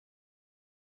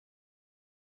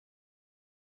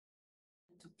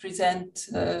to present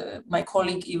my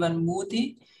colleague Ivan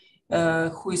Moody,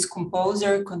 who is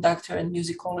composer, conductor, and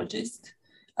musicologist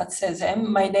at CESEM.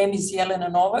 My name is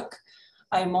Jelena Novak.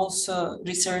 I'm also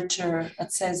researcher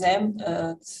at CESEM,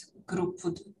 at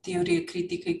Grupo de Teoria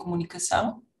Crítica e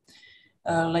Comunicação,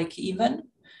 like Ivan.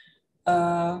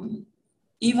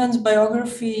 Ivan's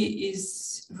biography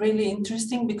is really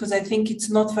interesting because I think it's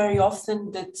not very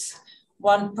often that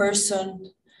one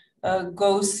person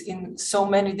goes in so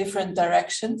many different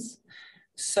directions.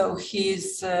 So he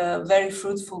is a very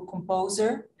fruitful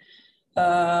composer.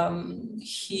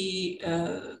 He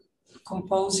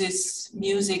composes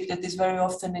music that is very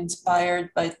often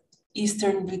inspired by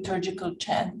Eastern liturgical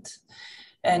chant.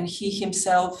 And he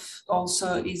himself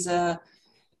also is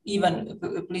even,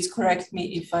 please correct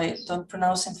me if I don't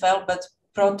pronounce it well, but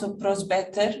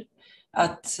proto-prosbeter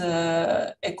at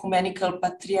Ecumenical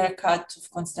Patriarchate of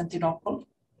Constantinople.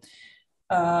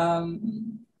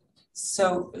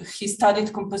 So he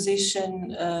studied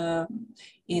composition at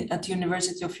the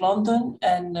University of London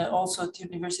and also at the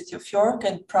University of York,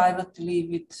 and privately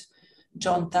with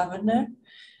John Taverner.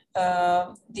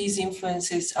 These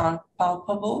influences are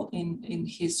palpable in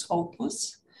his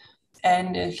opus,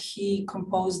 and he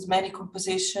composed many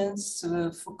compositions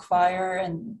for choir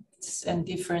and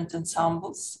different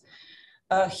ensembles.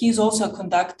 He's also a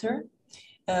conductor.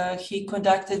 He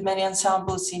conducted many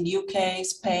ensembles in UK,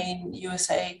 Spain,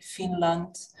 USA,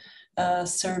 Finland,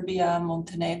 Serbia,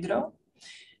 Montenegro.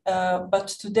 But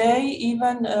today,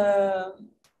 even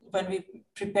when we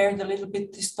prepared a little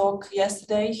bit this talk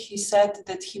yesterday, he said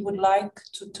that he would like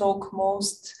to talk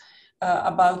most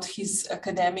about his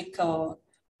academical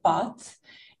path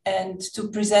and to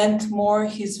present more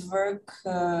his work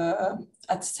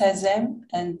at CESEM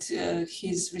and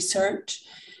his research,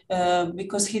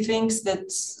 because he thinks that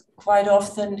quite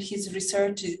often his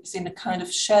research is in a kind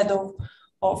of shadow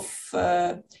of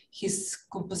his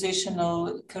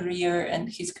compositional career and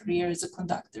his career as a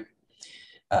conductor.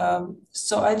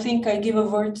 So I think I give a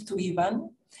word to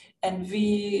Ivan, and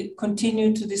we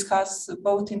continue to discuss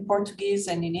both in Portuguese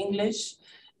and in English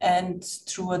and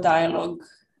through a dialogue.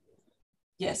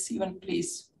 Yes, Ivan,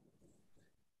 please.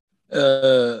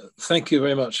 Thank you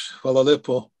very much. Hvala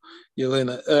lepo,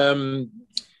 Jelena.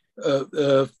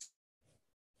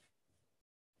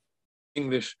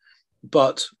 English,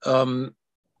 but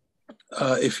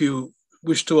if you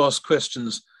wish to ask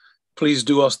questions, please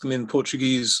do ask them in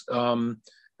Portuguese.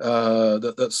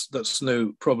 That's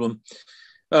no problem.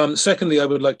 Secondly, I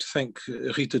would like to thank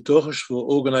Rita Torres for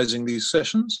organizing these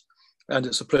sessions, and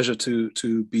it's a pleasure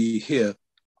to be here.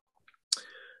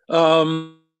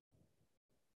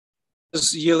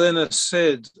 As Jelena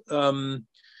said,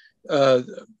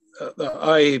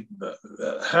 I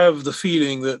have the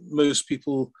feeling that most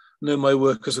people know my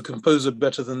work as a composer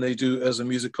better than they do as a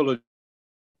musicologist.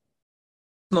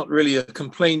 Not really a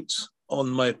complaint on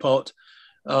my part,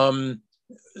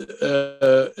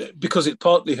 because it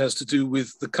partly has to do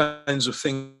with the kinds of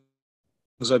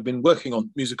things I've been working on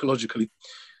musicologically,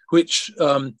 which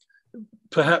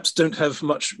perhaps don't have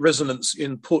much resonance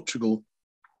in Portugal.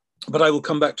 But I will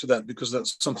come back to that because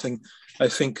that's something I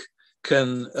think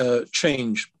can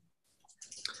change.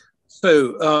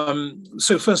 So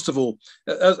first of all,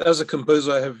 as a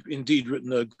composer, I have indeed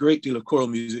written a great deal of choral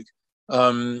music.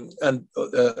 And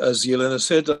as Jelena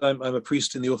said, I'm a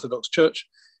priest in the Orthodox Church.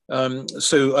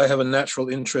 So I have a natural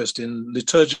interest in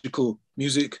liturgical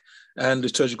music and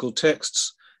liturgical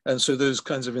texts. And so those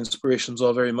kinds of inspirations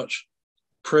are very much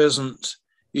present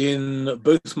in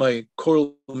both my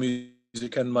choral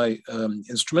music and my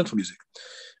instrumental music.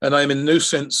 And I'm in no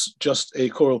sense just a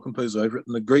choral composer. I've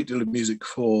written a great deal of music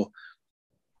for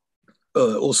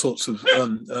all sorts of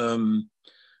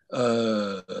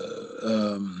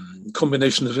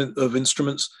combination of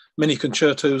instruments, many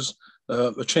concertos,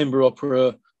 a chamber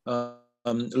opera,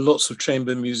 lots of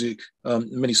chamber music,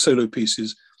 many solo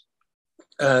pieces.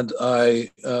 And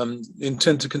I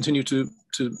intend to continue to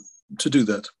do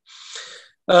that.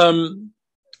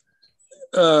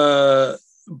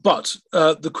 But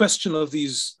the question of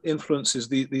these influences,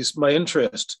 my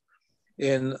interest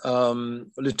in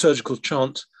liturgical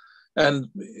chant, and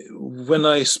when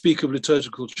I speak of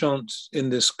liturgical chant in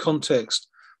this context,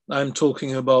 I'm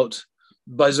talking about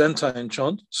Byzantine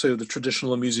chant, so the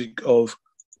traditional music of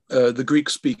the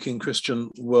Greek-speaking Christian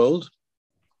world,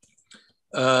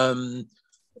 and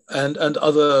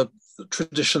other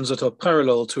traditions that are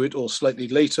parallel to it or slightly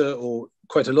later or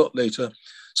quite a lot later.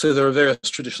 So there are various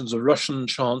traditions of Russian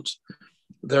chant.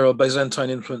 There are Byzantine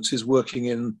influences working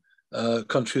in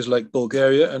countries like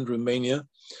Bulgaria and Romania.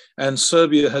 And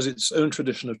Serbia has its own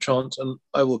tradition of chant, and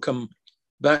I will come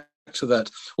back to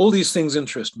that. All these things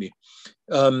interest me.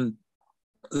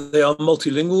 They are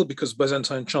multilingual because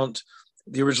Byzantine chant,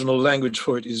 the original language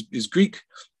for it is Greek,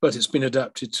 but it's been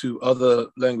adapted to other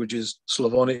languages,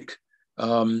 Slavonic,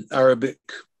 Arabic,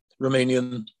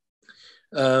 Romanian,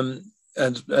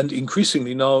 and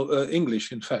increasingly now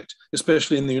English, in fact.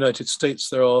 Especially in the United States,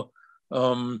 there are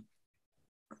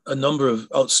a number of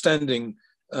outstanding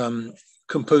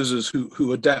composers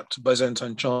who adapt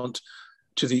Byzantine chant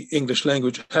to the English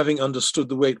language, having understood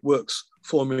the way it works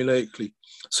formulaically.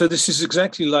 So this is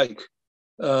exactly like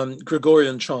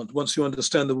Gregorian chant. Once you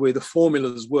understand the way the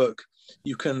formulas work,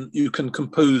 you can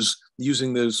compose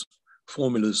using those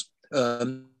formulas.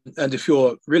 And if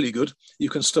you're really good, you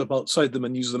can step outside them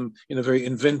and use them in a very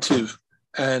inventive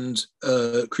and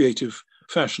creative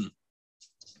fashion.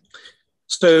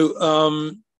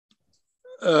 So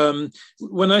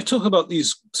when I talk about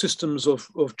these systems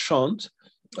of chant,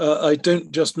 I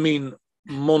don't just mean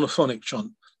monophonic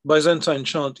chant. Byzantine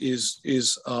chant is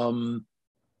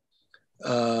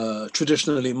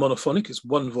traditionally monophonic. It's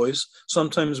one voice,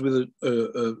 sometimes with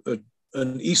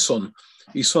an ison.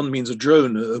 Ison means a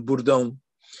drone, a bourdon.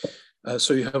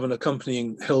 So you have an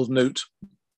accompanying held note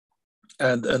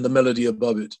and the melody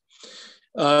above it.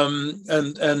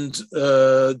 The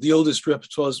oldest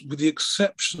repertoires, with the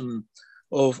exception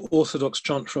of Orthodox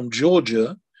chant from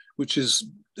Georgia, which is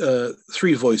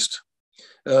three-voiced.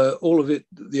 All of it,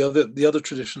 the other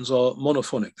traditions are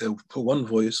monophonic. They're for one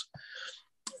voice.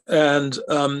 And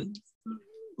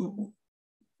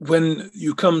when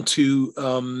you come to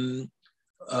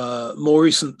more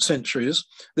recent centuries,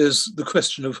 there's the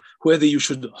question of whether you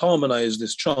should harmonize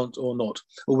this chant or not,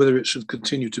 or whether it should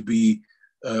continue to be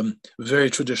very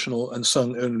traditional and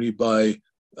sung only by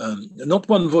not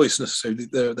one voice necessarily.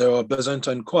 There are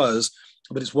Byzantine choirs,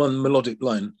 but it's one melodic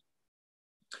line.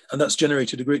 And that's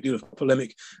generated a great deal of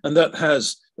polemic. And that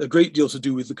has a great deal to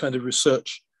do with the kind of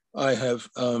research I have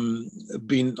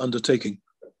been undertaking.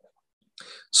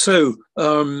 So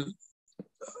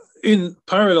in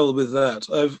parallel with that,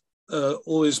 I've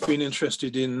always been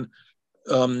interested in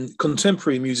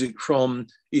contemporary music from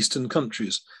Eastern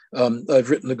countries. I've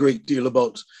written a great deal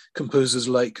about composers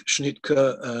like Schnittke,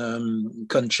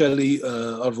 Cancelli,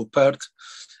 Arvo Pärt,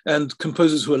 and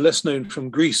composers who are less known from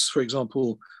Greece, for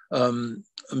example,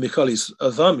 Michalis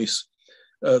Athamis,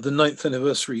 the 9th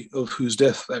anniversary of whose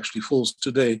death actually falls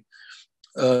today,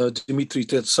 Dimitri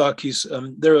Tertsakis.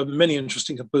 There are many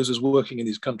interesting composers working in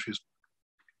these countries.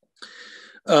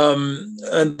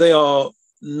 And they are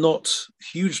not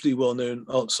hugely well known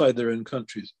outside their own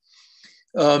countries.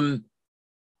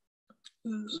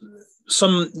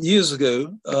 Some years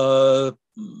ago,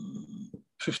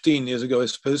 15 years ago, I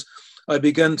suppose, I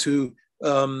began to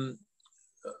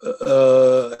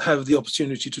have the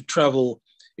opportunity to travel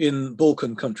in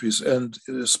Balkan countries, and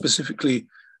specifically,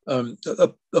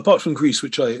 apart from Greece,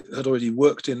 which I had already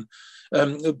worked in,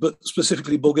 but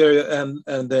specifically Bulgaria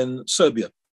and then Serbia.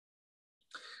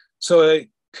 So I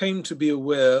came to be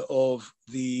aware of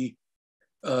the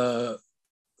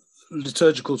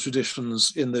liturgical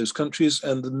traditions in those countries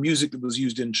and the music that was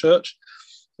used in church,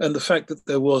 and the fact that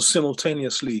there was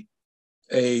simultaneously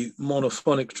a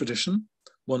monophonic tradition,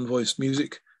 one-voice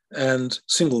music, and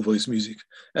single-voice music,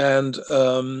 and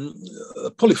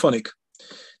polyphonic.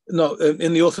 Now,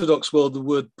 in the Orthodox world, the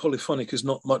word polyphonic is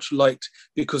not much liked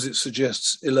because it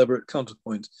suggests elaborate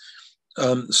counterpoint.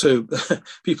 So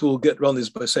people get around this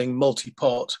by saying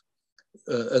multi-part,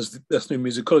 as the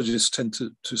ethnomusicologists tend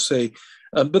to say.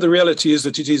 But the reality is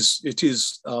that it is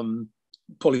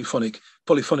polyphonic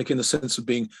in the sense of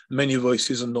being many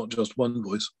voices and not just one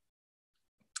voice.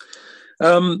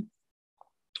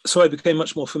 So I became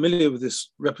much more familiar with this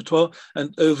repertoire,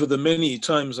 and over the many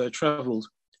times I traveled,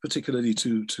 particularly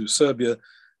to Serbia,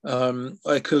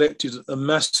 I collected a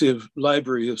massive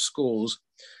library of scores.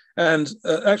 And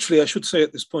actually, I should say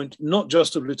at this point, not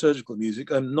just of liturgical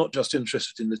music. I'm not just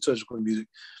interested in liturgical music.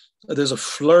 There's a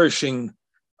flourishing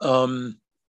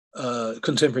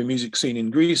contemporary music scene in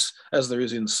Greece, as there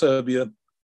is in Serbia.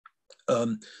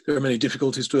 There are many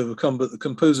difficulties to overcome, but the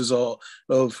composers are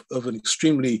of an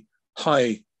extremely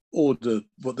high order.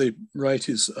 What they write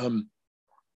is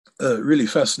really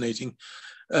fascinating.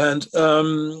 And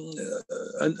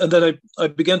then I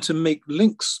began to make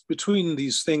links between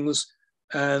these things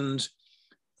and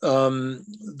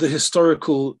the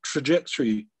historical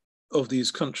trajectory of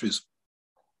these countries.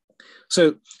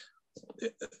 So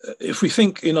if we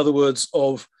think, in other words,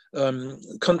 of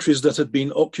countries that had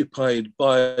been occupied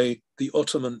by the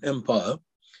Ottoman Empire,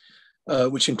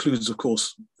 which includes, of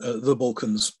course, the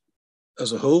Balkans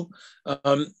as a whole,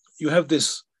 you have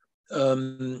this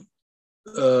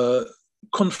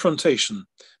confrontation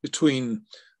between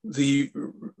the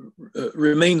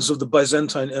remains of the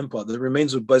Byzantine Empire, the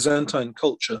remains of Byzantine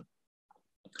culture,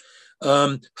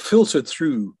 filtered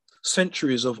through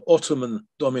centuries of Ottoman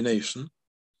domination.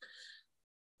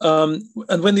 And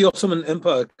when the Ottoman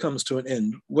Empire comes to an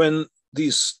end, when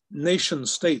these nation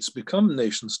states become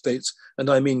nation states, and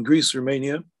I mean Greece,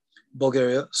 Romania,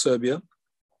 Bulgaria, Serbia,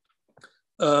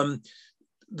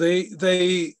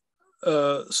 they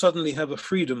suddenly have a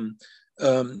freedom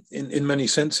in many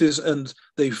senses, and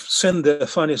they send their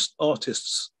finest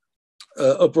artists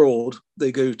abroad.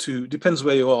 They go to, depends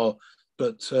where you are,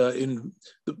 but in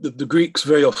the Greeks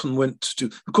very often went to,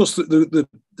 of course, the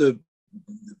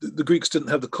Greeks didn't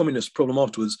have the communist problem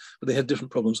afterwards, but they had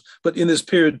different problems. But in this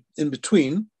period in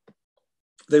between,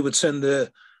 they would send their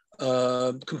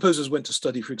composers went to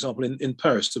study, for example, in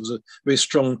Paris. There was a very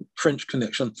strong French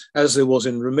connection, as there was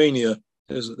in Romania.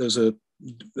 There's a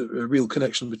real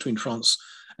connection between France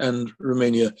and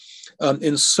Romania.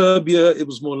 In Serbia, it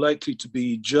was more likely to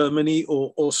be Germany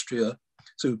or Austria.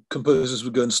 So composers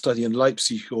would go and study in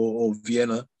Leipzig or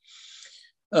Vienna.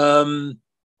 But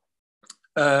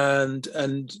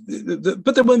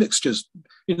there were mixtures.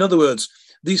 In other words,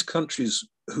 these countries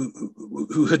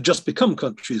who had just become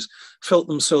countries felt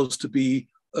themselves to be,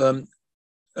 and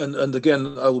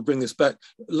again, I will bring this back,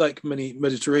 like many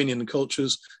Mediterranean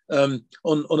cultures, on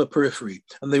a periphery.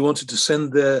 And they wanted to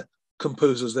send their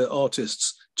composers, their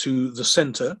artists, to the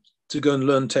center to go and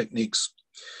learn techniques.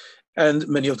 And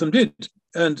many of them did.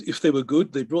 And if they were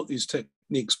good, they brought these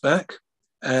techniques back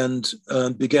and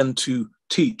began to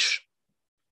teach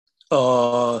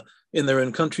in their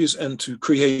own countries and to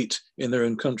create in their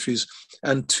own countries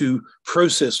and to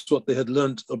process what they had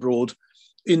learned abroad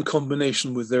in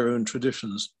combination with their own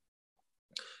traditions.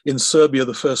 In Serbia,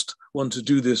 the first one to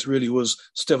do this really was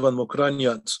Stevan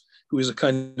Mokranjac, who is a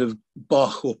kind of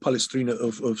Bach or Palestrina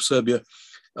of Serbia.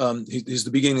 He's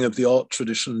the beginning of the art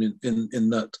tradition in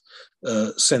that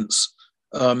sense.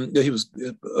 He was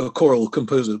a choral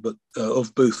composer, but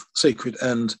of both sacred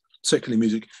and secular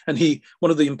music. And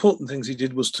one of the important things he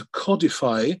did was to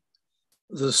codify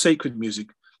the sacred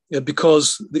music,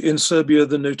 because in Serbia,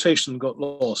 the notation got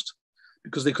lost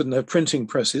because they couldn't have printing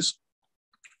presses.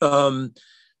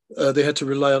 They had to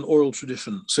rely on oral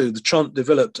tradition. So the chant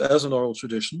developed as an oral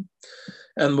tradition.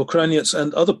 And Mokranjac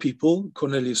and other people,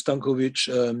 Cornelius Stankovic,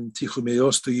 Tihomir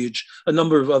Ostojic, a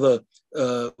number of other,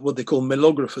 what they call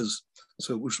melographers,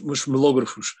 so mush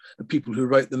melographers, the people who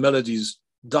write the melodies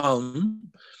down,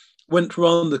 went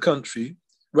around the country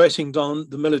writing down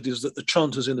the melodies that the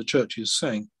chanters in the churches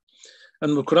sang.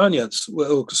 And Mokranjac,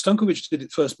 well, Stankovic did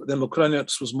it first, but then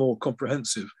Mokranjac was more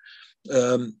comprehensive.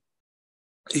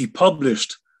 He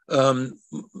published a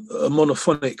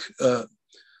monophonic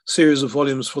series of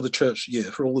volumes for the church year,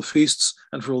 for all the feasts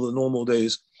and for all the normal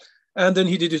days. And then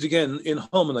he did it again in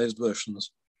harmonized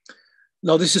versions.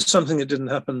 Now, this is something that didn't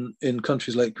happen in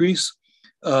countries like Greece.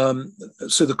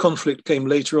 So the conflict came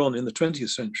later on in the 20th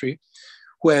century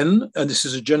when, and this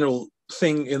is a general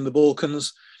thing in the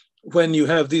Balkans, when you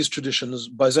have these traditions,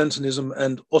 Byzantinism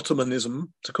and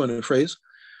Ottomanism, to coin a phrase,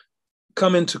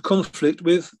 come into conflict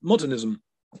with modernism.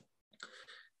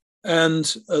 And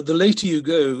the later you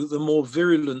go, the more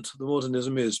virulent the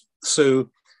modernism is. So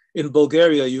in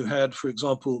Bulgaria, you had, for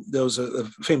example, there was a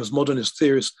famous modernist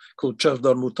theorist called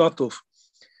Chavdar Mutatov,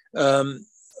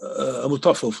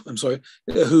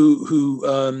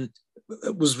 who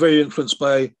was very influenced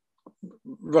by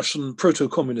Russian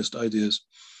proto-communist ideas.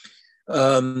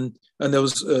 And there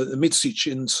was Mitsic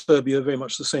in Serbia, very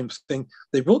much the same thing.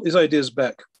 They brought these ideas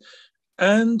back.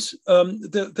 And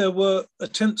there were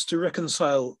attempts to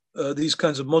reconcile these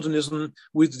kinds of modernism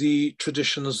with the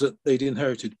traditions that they'd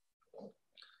inherited.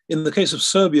 In the case of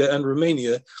Serbia and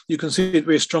Romania, you can see it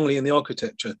very strongly in the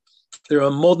architecture. There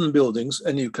are modern buildings,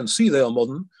 and you can see they are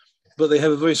modern, but they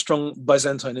have a very strong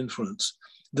Byzantine influence.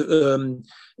 There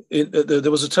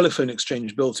was a telephone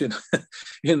exchange built in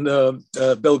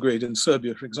Belgrade in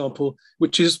Serbia, for example,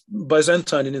 which is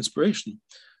Byzantine in inspiration.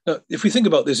 Now, if we think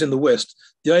about this in the West,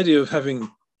 the idea of having,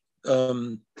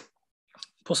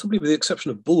 possibly with the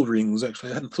exception of bull rings,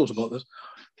 actually, I hadn't thought about this,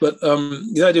 but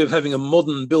the idea of having a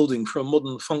modern building for a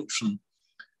modern function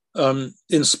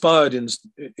inspired in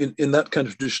that kind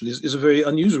of tradition is a very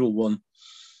unusual one.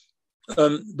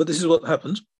 But this is what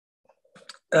happened.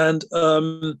 And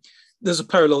there's a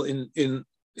parallel in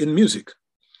music.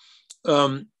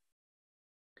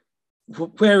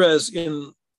 Whereas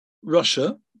in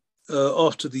Russia,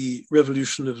 after the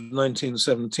revolution of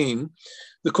 1917,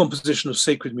 the composition of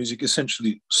sacred music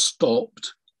essentially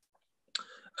stopped.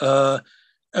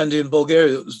 And in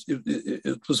Bulgaria,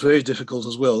 it was very difficult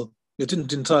as well, It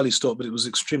didn't entirely stop, but it was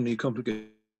extremely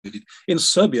complicated. In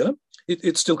Serbia,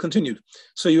 it still continued.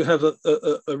 So you have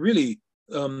a really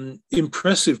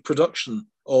impressive production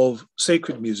of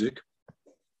sacred music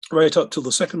right up till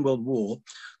the Second World War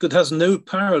that has no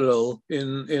parallel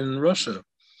in Russia.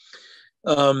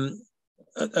 And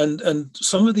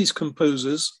some of these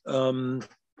composers, such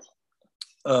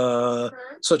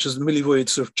as Milivoje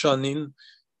Crvčanin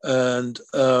and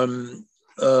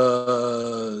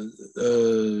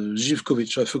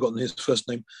Živković, I've forgotten his first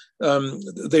name,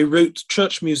 they wrote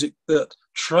church music that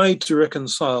tried to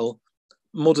reconcile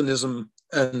modernism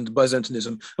and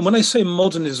Byzantinism. And when I say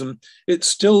modernism, it's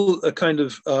still a kind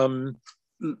of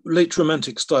late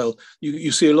Romantic style.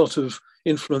 You see a lot of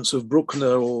influence of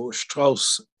Bruckner or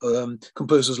Strauss,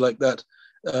 composers like that.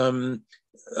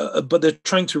 But they're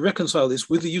trying to reconcile this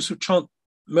with the use of chant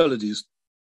melodies.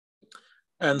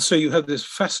 And so you have this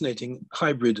fascinating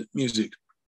hybrid music.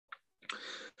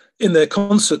 In their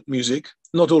concert music,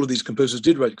 not all of these composers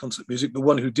did write concert music. The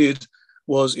one who did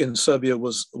was in Serbia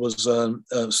was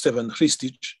Stevan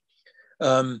Hristić,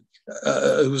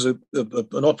 who was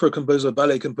an opera composer,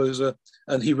 ballet composer,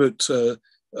 and he wrote some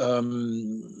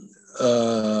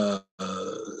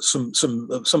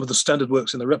of the standard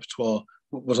works in the repertoire,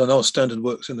 what are now standard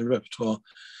works in the repertoire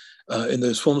in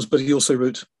those forms. But he also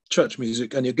wrote church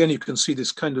music, and again you can see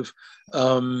this kind of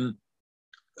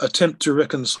attempt to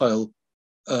reconcile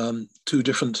two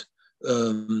different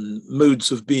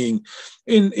modes of being.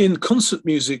 In concert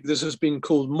music, this has been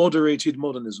called moderated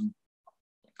modernism,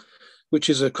 which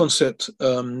is a concept.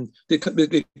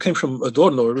 It came from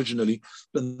Adorno originally,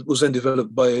 and was then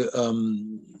developed by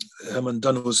Herman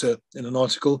Danoser in an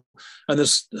article, and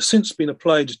has since been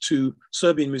applied to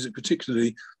Serbian music,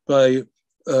 particularly by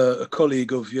a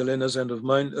colleague of Jelena's and of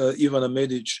mine, Ivana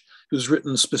Medic, who's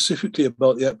written specifically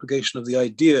about the application of the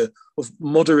idea of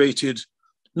moderated,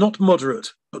 not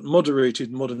moderate, but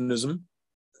moderated modernism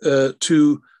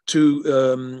to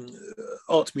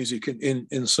art music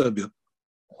in Serbia.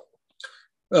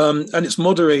 And it's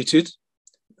moderated,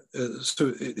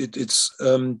 so it's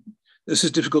this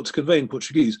is difficult to convey in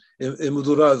Portuguese,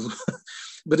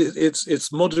 but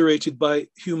it's moderated by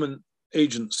human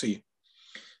agency.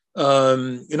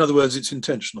 In other words, it's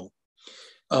intentional,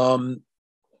 and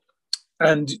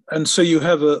so you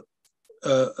have a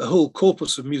whole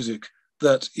corpus of music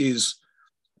that is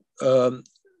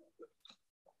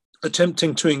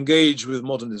attempting to engage with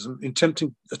modernism,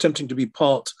 attempting to be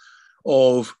part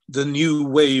of the new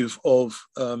wave of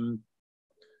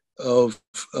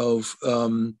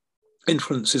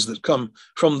influences that come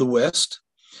from the West,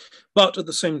 but at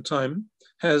the same time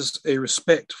has a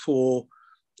respect for,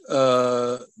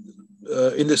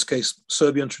 in this case,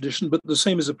 Serbian tradition, but the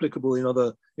same is applicable in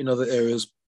other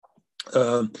areas.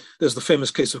 There's the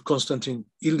famous case of Konstantin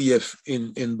Iliev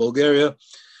in Bulgaria,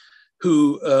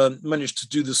 who managed to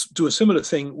do a similar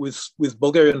thing with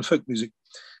Bulgarian folk music.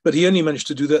 But he only managed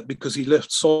to do that because he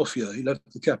left Sofia, he left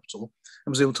the capital,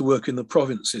 and was able to work in the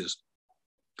provinces.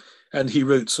 And he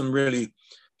wrote some really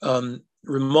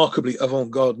remarkably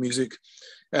avant-garde music.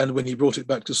 And when he brought it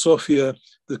back to Sofia,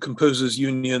 the Composers'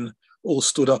 Union all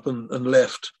stood up and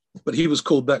left. But he was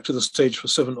called back to the stage for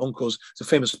 7 encores. It's a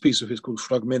famous piece of his called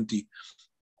Fragmenti,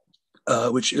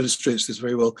 which illustrates this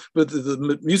very well. But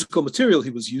the musical material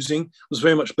he was using was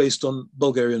very much based on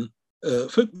Bulgarian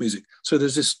folk music. So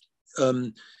there's this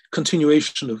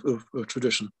continuation of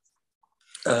tradition,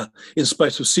 in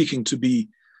spite of seeking to be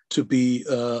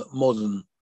modern.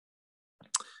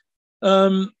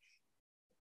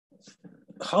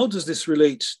 How does this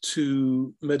relate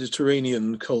to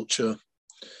Mediterranean culture?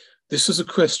 This is a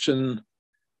question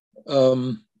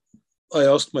I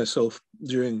asked myself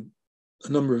during a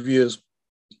number of years,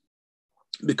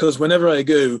 because whenever I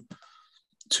go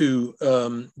to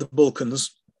the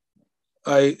Balkans,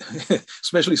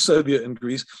 especially Serbia and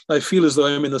Greece, I feel as though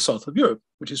I'm in the south of Europe,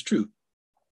 which is true.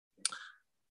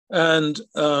 And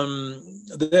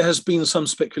there has been some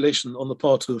speculation on the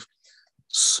part of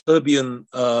Serbian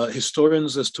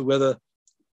historians as to whether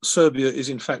Serbia is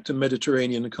in fact a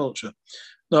Mediterranean culture.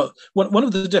 Now, one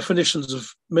of the definitions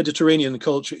of Mediterranean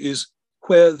culture is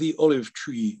where the olive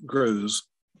tree grows,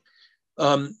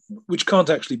 which can't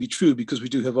actually be true because we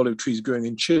do have olive trees growing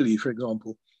in Chile, for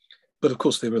example, but of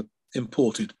course they were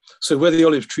imported. So where the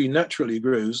olive tree naturally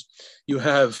grows, you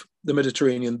have the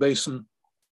Mediterranean basin,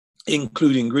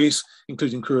 including Greece,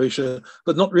 including Croatia,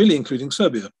 but not really including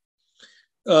Serbia.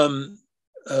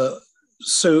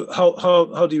 So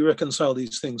how do you reconcile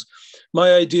these things?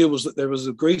 My idea was that there was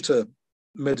a greater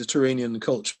Mediterranean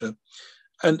culture,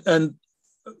 and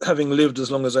having lived as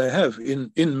long as I have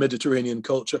in Mediterranean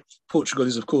culture, Portugal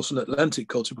is of course an Atlantic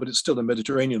culture, but it's still a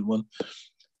Mediterranean one,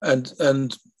 and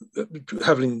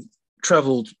having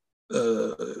traveled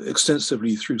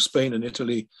extensively through Spain and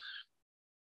Italy,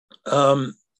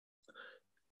 I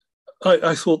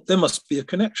thought there must be a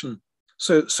connection.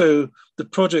 So the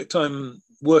project I'm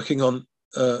working on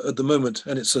at the moment,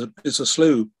 and it's a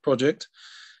slow project,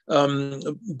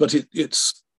 but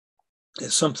it's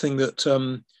something that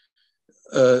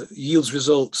yields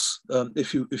results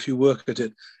if you work at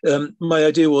it. My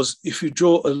idea was, if you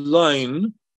draw a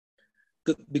line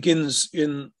that begins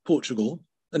in Portugal,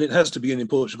 and it has to begin in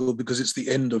Portugal because it's the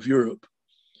end of Europe,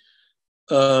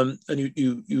 and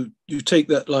you take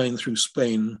that line through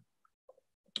Spain,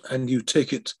 and you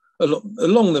take it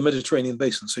along the Mediterranean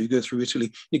basin. So you go through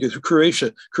Italy, you go through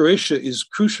Croatia. Croatia is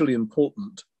crucially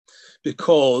important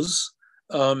because,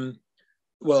 well,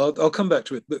 I'll come back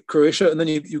to it, but Croatia, and then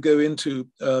you go into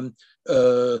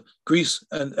Greece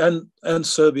and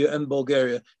Serbia and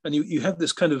Bulgaria, and you have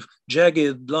this kind of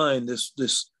jagged line,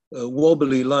 this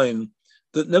wobbly line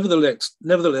that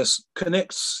nevertheless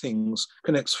connects things,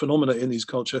 connects phenomena in these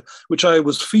culture, which I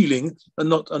was feeling and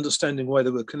not understanding why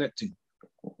they were connecting.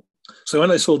 So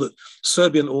when I saw that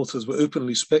Serbian authors were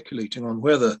openly speculating on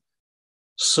whether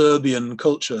Serbian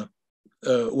culture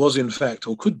was in fact,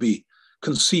 or could be,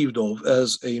 conceived of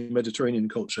as a Mediterranean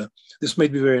culture, this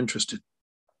made me very interested.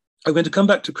 I'm going to come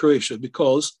back to Croatia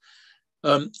because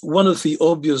one of the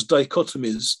obvious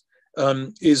dichotomies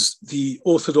is the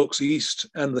Orthodox East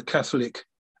and the Catholic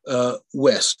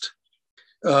West.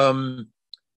 So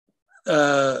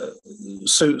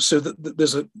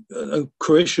there's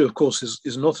Croatia, of course,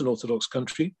 is not an Orthodox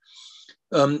country,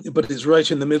 but it's right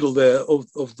in the middle there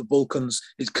of the Balkans.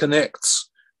 It connects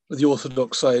the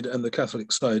Orthodox side and the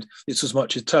Catholic side. It's as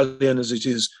much Italian as it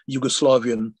is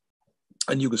Yugoslavian,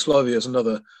 and Yugoslavia is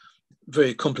another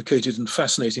very complicated and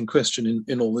fascinating question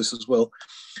in all this as well.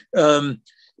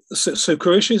 So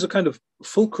Croatia is a kind of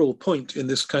fulcral point in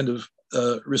this kind of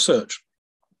research.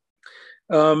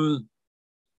 The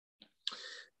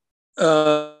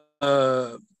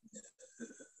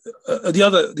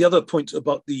other point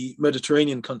about the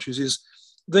Mediterranean countries is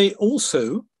they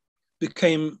also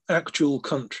became actual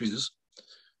countries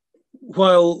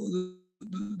while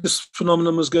this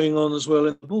phenomenon was going on as well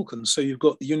in the Balkans. So you've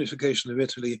got the unification of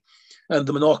Italy and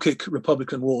the monarchic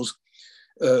republican wars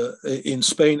in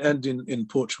Spain and in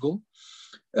Portugal,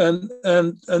 and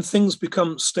things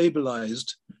become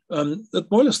stabilized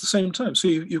at more or less the same time. So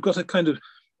you've got a kind of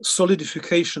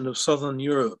solidification of Southern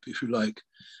Europe, if you like,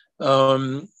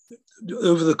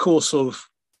 over the course of,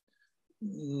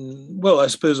 well, I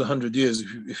suppose 100 years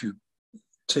if you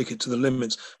take it to the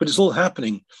limits. But it's all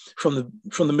happening from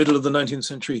the middle of the 19th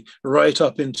century right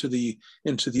up into the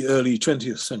early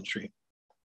 20th century,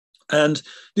 and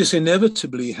this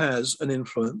inevitably has an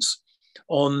influence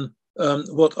on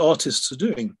what artists are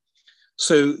doing.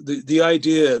 So the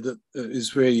idea that is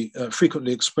very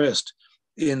frequently expressed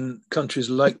in countries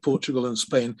like Portugal and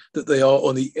Spain, that they are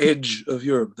on the edge of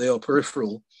Europe, they are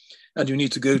peripheral, and you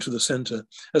need to go to the center.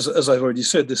 As I've already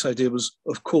said, this idea was,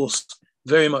 of course,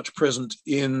 very much present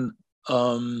in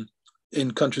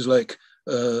countries like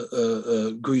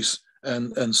Greece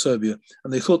and Serbia,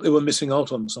 and they thought they were missing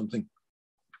out on something.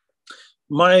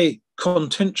 My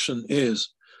contention is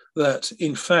that,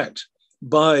 in fact,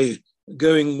 by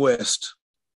going west,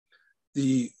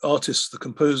 the artists, the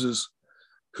composers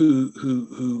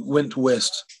who went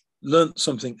west, learnt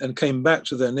something and came back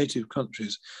to their native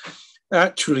countries,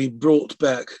 actually brought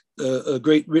back a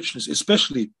great richness,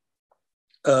 especially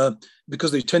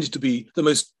because they tended to be the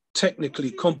most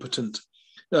technically competent.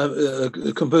 A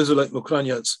composer like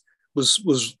Mokranjac his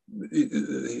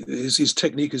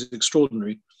technique is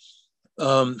extraordinary,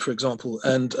 for example,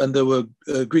 and there were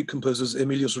Greek composers,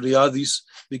 Emilios Riadis,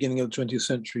 beginning of the 20th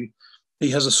century. He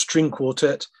has a string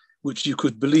quartet, which you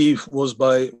could believe was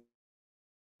by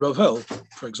Ravel,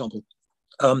 for example.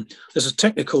 There's a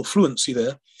technical fluency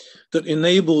there that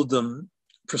enabled them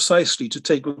precisely to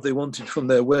take what they wanted from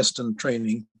their Western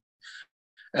training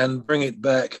and bring it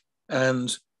back.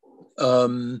 And I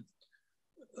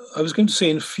was going to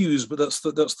say infuse, but that's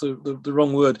the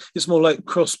wrong word. It's more like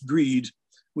crossbreed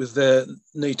with their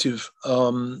native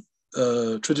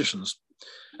traditions.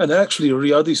 And actually,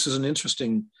 Riadis is an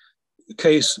interesting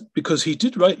case because he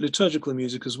did write liturgical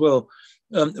music as well,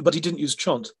 but he didn't use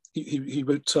chant. He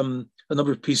wrote a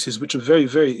number of pieces which are very,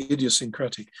 very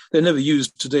idiosyncratic. They're never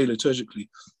used today liturgically.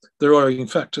 There are, in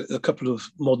fact, a couple of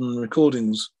modern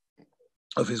recordings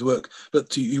of his work,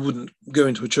 but you wouldn't go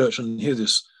into a church and hear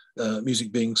this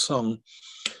music being sung.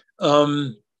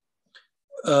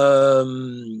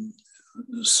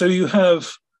 so you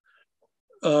have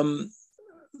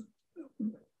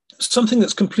something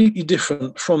that's completely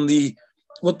different from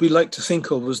what we like to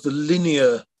think of as the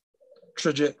linear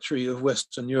trajectory of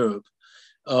Western Europe.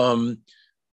 Of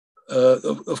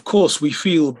course, we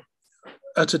feel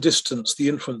at a distance the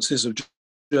influences of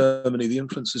Germany, the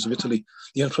influences of Italy,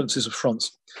 the influences of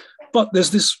France. But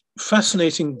there's this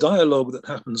fascinating dialogue that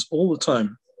happens all the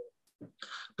time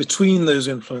between those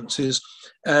influences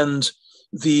and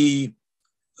the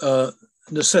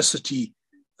necessity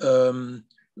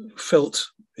felt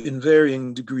in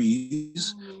varying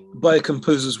degrees by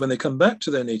composers when they come back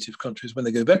to their native countries, when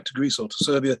they go back to Greece or to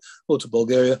Serbia or to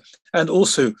Bulgaria, and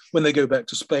also when they go back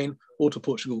to Spain or to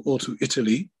Portugal or to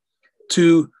Italy,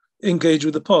 to engage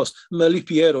with the past.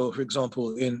 Malipiero, for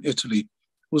example, in Italy,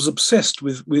 was obsessed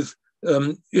with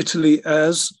Italy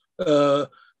as the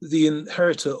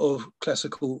inheritor of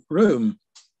classical Rome.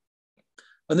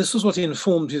 And this was what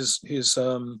informed his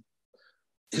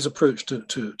approach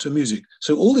to music.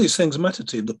 So all these things mattered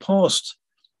to him. The past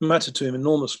mattered to him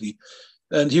enormously.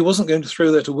 And he wasn't going to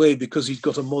throw that away because he'd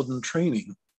got a modern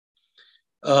training.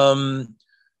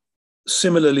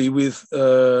 Similarly with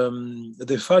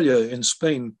De Falla in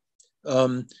Spain,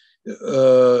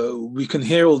 we can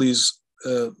hear all these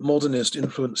modernist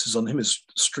influences on him.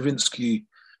 Stravinsky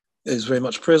is very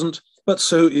much present, but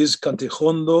so is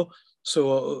Cantejondo,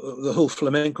 so the whole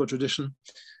flamenco tradition,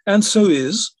 and so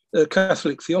is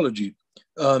Catholic theology.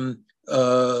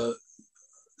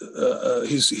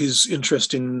 His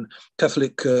interest in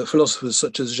Catholic philosophers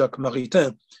such as Jacques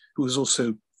Maritain, who was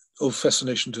also of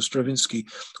fascination to Stravinsky.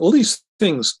 All these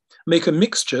things make a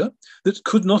mixture that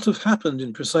could not have happened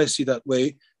in precisely that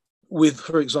way with,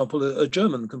 for example, a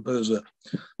German composer,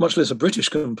 much less a British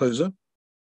composer,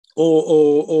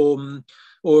 or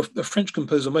a French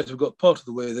composer might have got part of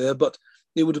the way there, but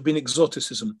it would have been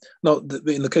exoticism. Now,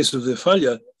 in the case of De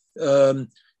Falla,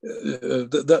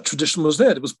 that tradition was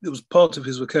there. It was part of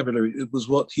his vocabulary. It was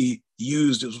what he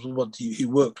used. It was what he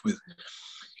worked with.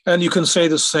 And you can say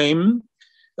the same,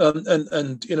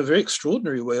 and in a very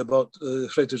extraordinary way, about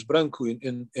Freitas Branco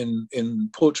in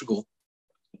Portugal,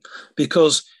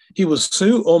 because he was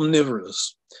so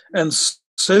omnivorous and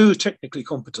so technically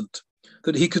competent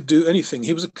that he could do anything.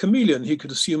 He was a chameleon. He could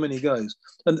assume any guise.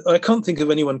 And I can't think of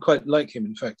anyone quite like him,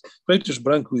 in fact. Freitas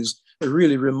Branco is a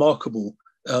really remarkable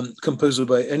composer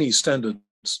by any standards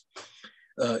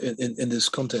in this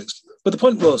context. But the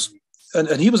point was,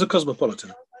 and he was a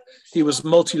cosmopolitan. He was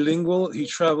multilingual, he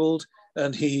traveled,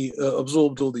 and he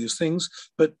absorbed all these things,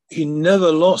 but he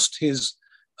never lost his,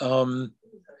 and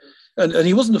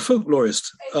he wasn't a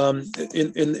folklorist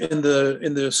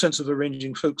in the sense of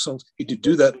arranging folk songs. He did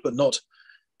do that, but not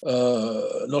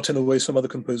in a way some other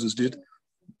composers did.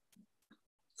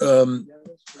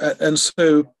 And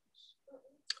so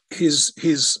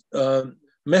his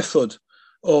method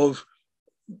of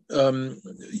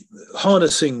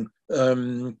harnessing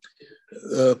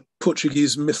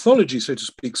Portuguese mythology, so to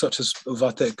speak, such as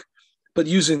Vatek, but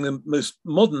using the most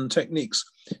modern techniques,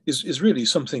 is really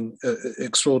something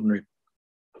extraordinary.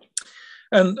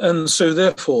 And so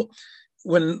therefore,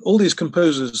 when all these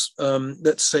composers,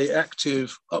 let's say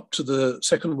active up to the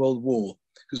Second World War,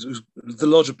 because it was the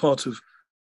larger part of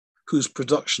whose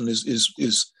production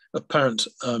is apparent,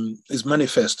 is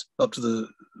manifest up to the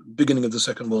beginning of the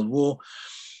Second World War,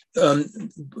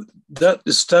 that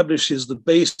establishes the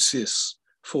basis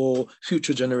for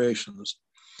future generations.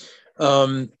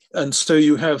 And so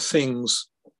you have things,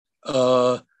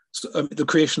 the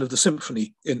creation of the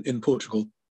symphony in Portugal.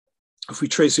 If we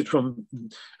trace it from,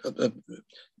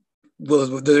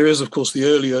 well, there is of course the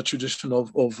earlier tradition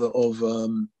of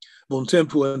Bom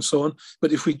Tempo and so on.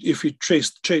 But if we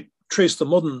trace the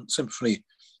modern symphony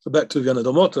back to Viana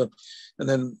da Mota, and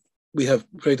then we have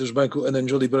Freitas Branco and then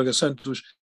Jordi Braga Santos,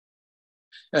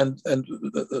 and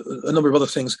a number of other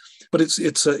things, but it's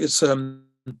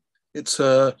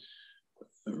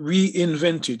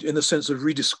reinvented in the sense of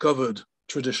rediscovered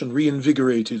tradition,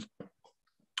 reinvigorated,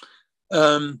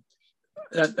 and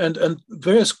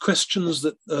various questions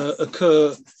that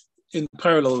occur in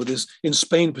parallel with this. In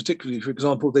Spain, particularly, for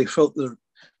example, they felt the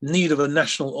need of a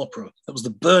national opera. That was the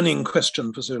burning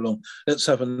question for so long. Let's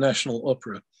have a national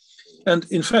opera, and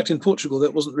in fact, in Portugal,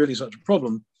 that wasn't really such a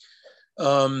problem.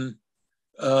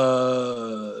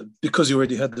 Because you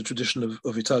already had the tradition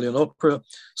of Italian opera.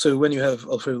 So when you have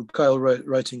Alfredo Kyle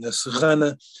writing a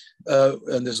Serrana,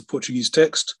 and there's a Portuguese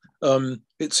text,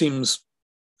 it seems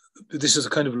this is a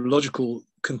kind of logical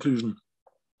conclusion.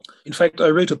 In fact, I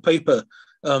wrote a paper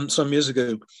some years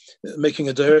ago making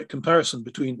a direct comparison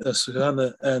between a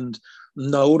Serrana and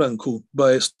Nauranku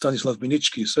by Stanislav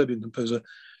Binicki, a Serbian composer.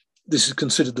 this is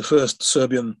considered the first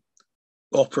Serbian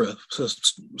opera,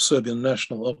 first Serbian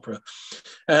national opera.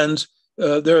 And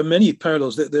there are many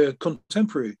parallels. They're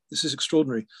contemporary. This is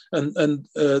extraordinary. And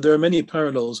there are many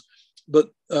parallels, but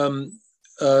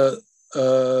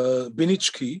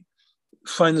Binicki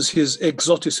finds his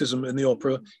exoticism in the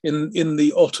opera in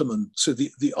the Ottoman. So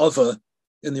the other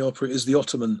in the opera is the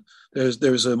Ottoman. There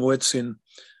is a muezzin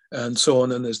and so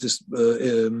on, and there's this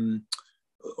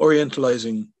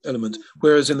orientalizing element.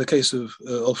 Whereas in the case of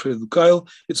Alfredo Kyle,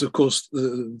 it's of course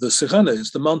the Serrana,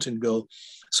 it's the mountain girl.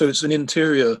 So it's an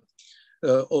interior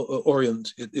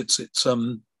orient. It's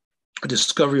a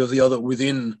discovery of the other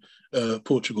within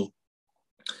Portugal.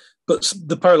 But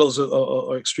the parallels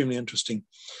are extremely interesting.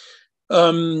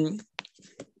 I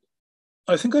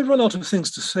think I've run out of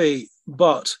things to say,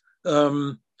 but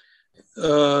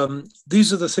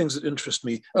these are the things that interest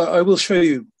me. I will show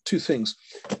you two things.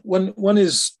 One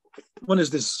is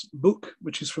this book,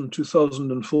 which is from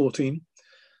 2014.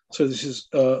 So this is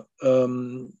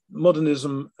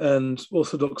Modernism and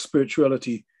Orthodox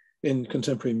Spirituality in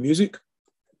Contemporary Music.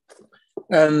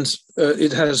 And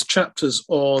it has chapters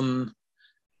on,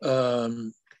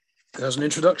 it has an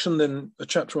introduction, then a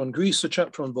chapter on Greece, a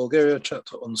chapter on Bulgaria, a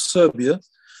chapter on Serbia,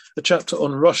 a chapter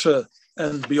on Russia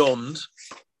and beyond,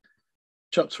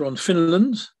 chapter on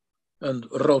Finland and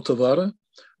Rautavaara,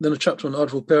 then a chapter on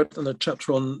Arvo Pärt and a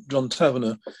chapter on John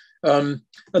Tavener. And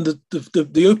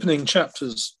the opening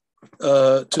chapters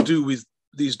to do with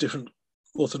these different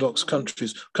Orthodox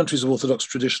countries of Orthodox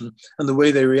tradition, and the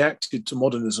way they reacted to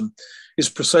modernism is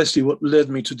precisely what led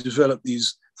me to develop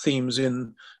these themes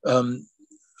in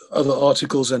other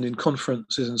articles and in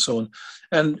conferences and so on.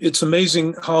 And it's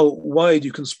amazing how wide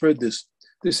you can spread this.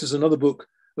 This is another book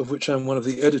of which I'm one of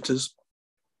the editors.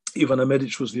 Ivana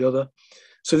Medic was the other.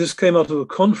 So this came out of a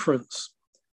conference.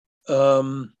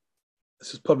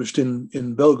 This is published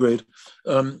in Belgrade.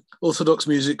 Orthodox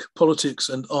Music, Politics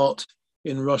and Art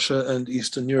in Russia and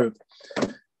Eastern Europe.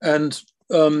 And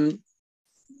the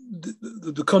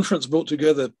conference brought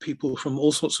together people from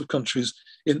all sorts of countries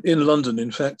in London,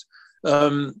 in fact.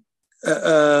 And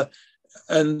the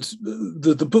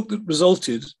book that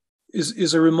resulted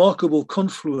is a remarkable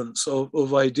confluence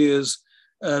of ideas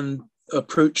and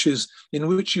approaches in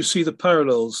which you see the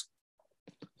parallels.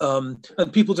 And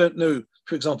people don't know,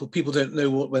 for example, people don't know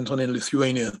what went on in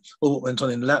Lithuania or what went on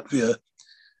in Latvia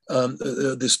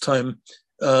this time.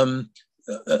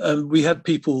 And we had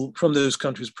people from those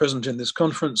countries present in this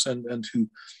conference and who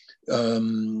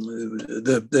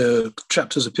the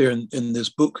chapters appear in this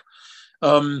book.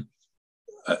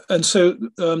 And so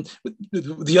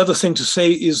the other thing to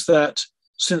say is that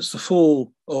since the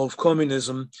fall of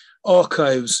communism,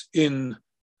 archives in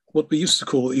what we used to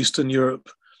call Eastern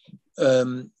Europe,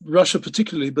 Russia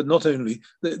particularly, but not only,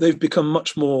 they've become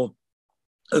much more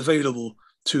available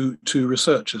to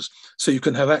researchers. So you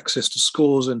can have access to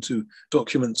scores and to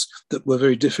documents that were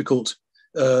very difficult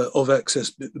of access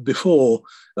before.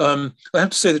 I have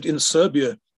to say that in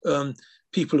Serbia,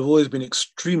 people have always been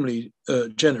extremely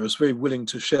generous, very willing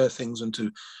to share things and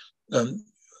to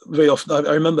very often,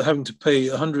 I remember having to pay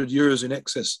 100 euros in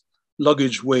excess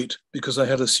luggage weight because I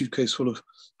had a suitcase full of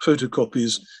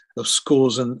photocopies of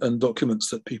scores and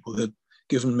documents that people had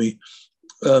given me.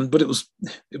 But it was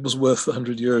worth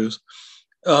 100 euros.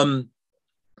 And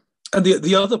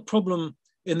the other problem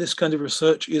in this kind of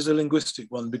research is a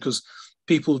linguistic one, because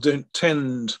people don't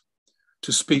tend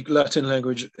to speak Latin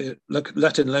languages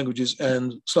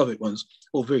and Slavic ones,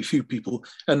 or very few people.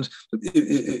 And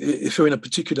if you're in a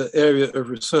particular area of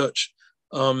research,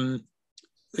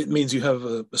 it means you have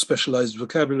a specialized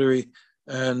vocabulary,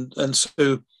 and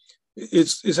so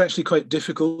it's actually quite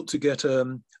difficult to get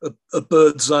a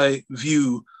bird's eye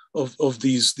view of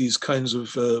these kinds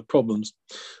of problems.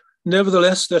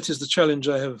 Nevertheless, that is the challenge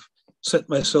I have set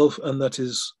myself, and that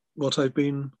is what I've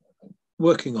been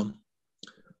working on.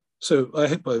 So I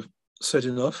hope I've said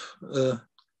enough.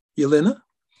 Jelena?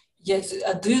 Yes.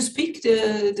 Do you speak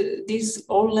these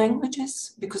all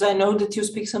languages? Because I know that you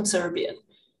speak some Serbian.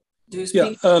 Do you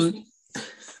speak? Yeah.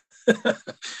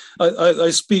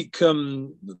 I speak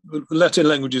Latin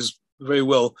languages very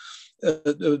well.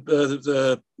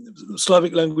 The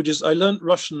Slavic languages, I learned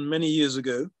Russian many years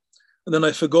ago, and then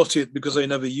I forgot it because I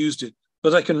never used it,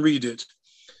 but I can read it.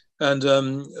 And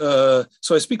so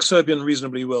I speak Serbian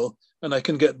reasonably well, and I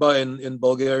can get by in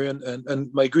Bulgarian,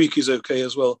 and my Greek is okay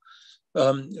as well.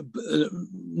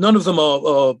 None of them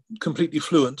are completely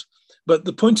fluent, but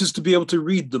the point is to be able to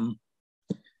read them.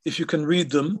 If you can read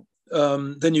them,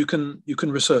 then you can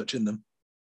research in them.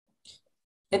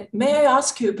 And may I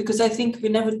ask you, because I think we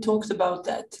never talked about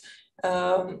that,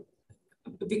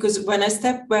 because when I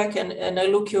step back and I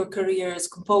look your career as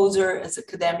composer, as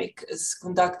academic, as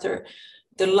conductor,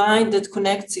 the line that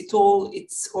connects it all,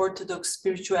 it's Orthodox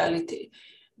spirituality.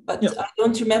 But I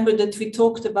don't remember that we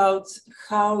talked about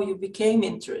how you became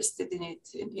interested in it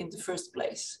in the first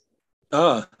place.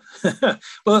 Well,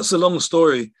 that's a long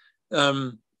story.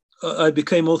 I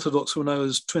became Orthodox when I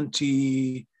was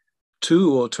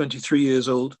 22 or 23 years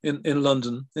old in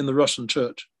London, in the Russian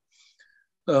church.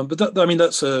 But that, I mean,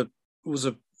 was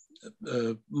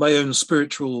my own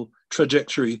spiritual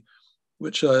trajectory,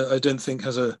 which I don't think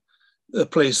has a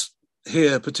place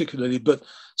here particularly. But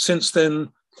since then,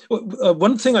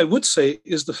 one thing I would say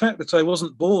is the fact that I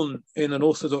wasn't born in an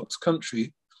Orthodox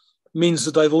country means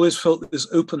that I've always felt this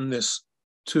openness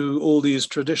to all these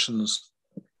traditions.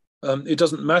 It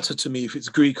doesn't matter to me if it's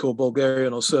Greek or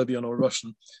Bulgarian or Serbian or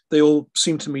Russian. They all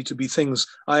seem to me to be things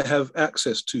I have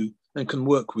access to and can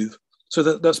work with. So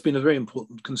that's been a very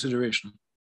important consideration.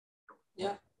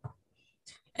 Yeah.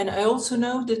 And I also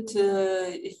know that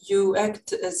you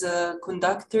act as a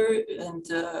conductor and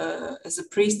as a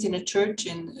priest in a church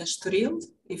in Estoril,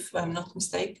 if I'm not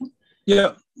mistaken.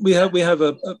 Yeah, we have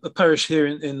a parish here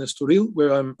in Estoril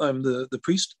where I'm the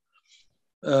priest.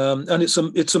 And it's a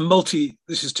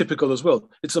this is typical as well.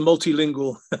 It's a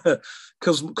multilingual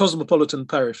cosmopolitan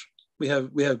parish. We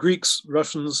have Greeks,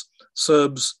 Russians,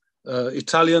 Serbs,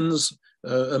 Italians,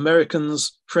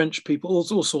 Americans, French people,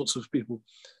 all sorts of people.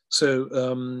 So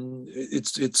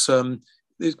it's a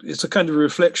kind of a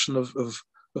reflection of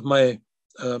my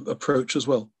approach as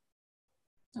well.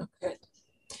 Okay.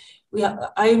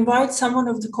 I invite someone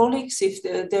of the colleagues if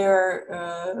they're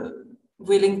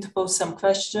willing to pose some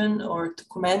question or to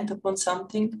comment upon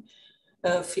something.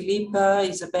 Filipa,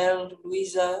 Isabel,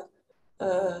 Luisa,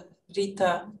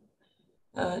 Rita,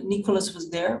 Nicholas was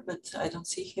there, but I don't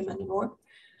see him anymore.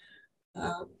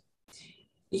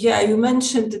 You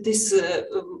mentioned this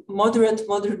moderate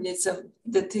modernism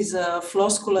that is a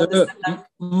floscula.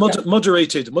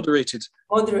 Moderated modernism.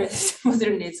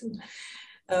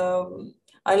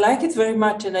 I like it very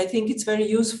much, and I think it's a very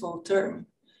useful term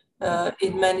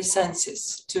in many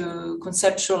senses to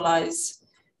conceptualize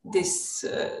this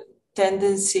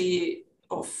tendency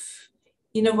of,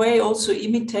 in a way, also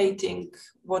imitating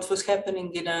what was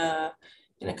happening in a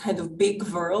kind of big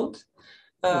world.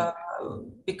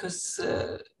 Because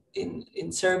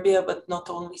in Serbia, but not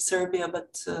only Serbia,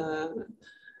 but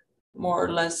more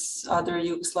or less other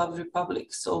Yugoslav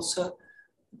republics also,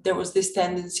 there was this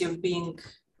tendency of being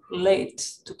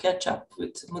late to catch up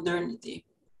with modernity.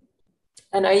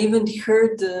 And I even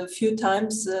heard a few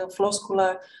times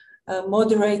floscula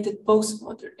moderated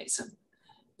postmodernism,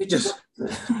 which is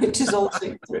also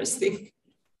interesting.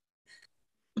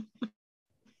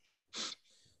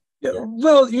 Yeah.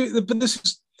 Well, but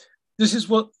this is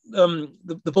what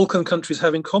the Balkan countries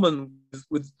have in common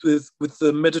with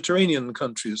the Mediterranean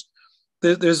countries.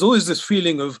 There's always this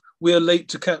feeling of we're late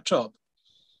to catch up,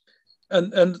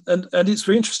 and it's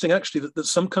very interesting actually that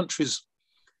some countries.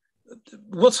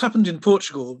 What's happened in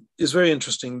Portugal is very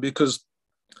interesting because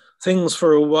things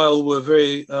for a while were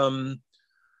very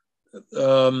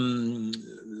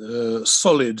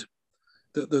solid.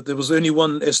 There was only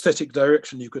one aesthetic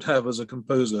direction you could have as a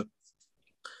composer.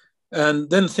 And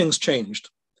then things changed,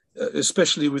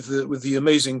 especially with the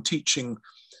amazing teaching,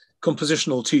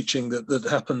 compositional teaching that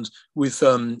happened with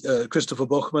Christopher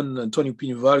Bochmann and Antonio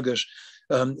Pinho Vargas.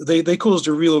 They caused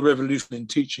a real revolution in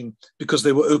teaching because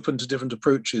they were open to different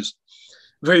approaches,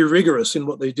 very rigorous in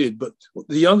what they did. But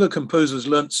the younger composers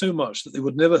learned so much that they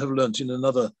would never have learnt in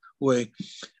another way.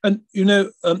 And,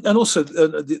 and also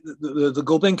the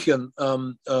Gulbenkian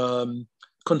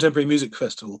Contemporary Music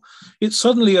Festival, it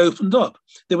suddenly opened up.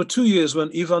 There were 2 years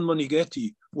when Ivan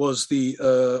Monighetti was the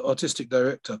artistic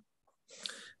director.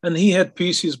 And he had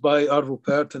pieces by Arvo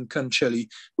Pärt and Cancelli,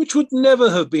 which would never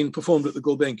have been performed at the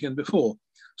Gulbenkian before.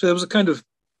 So there was a kind of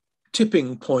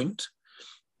tipping point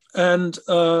and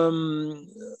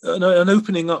an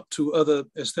opening up to other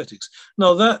aesthetics.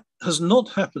 Now, that has not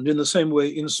happened in the same way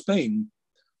in Spain.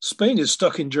 Spain is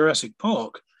stuck in Jurassic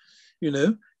Park.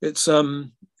 It's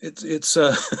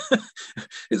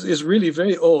it's really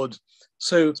very odd.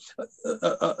 So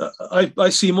I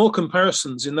see more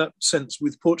comparisons in that sense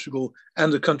with Portugal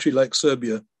and a country like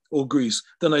Serbia or Greece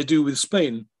than I do with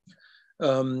Spain,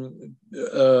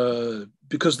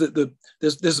 because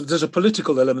there's a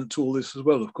political element to all this as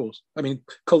well, of course. I mean,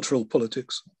 cultural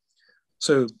politics.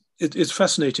 So it's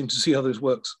fascinating to see how this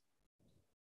works.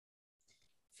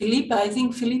 Filipa, I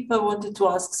think Filipa wanted to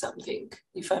ask something,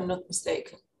 if I'm not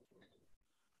mistaken.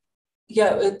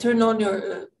 Yeah, turn on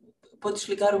your... Podes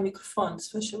ligar o microfone, se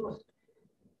faz favor.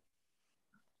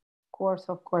 course,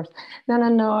 of course.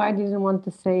 No, I didn't want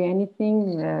to say anything,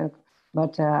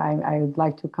 but I would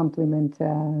like to compliment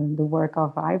the work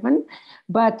of Ivan.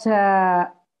 But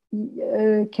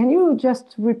can you just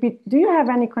repeat, do you have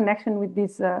any connection with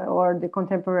this or the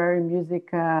contemporary music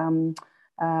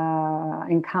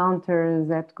encounters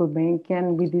at Gulbenkian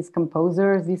with these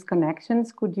composers, these connections?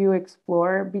 Could you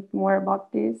explore a bit more about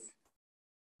this,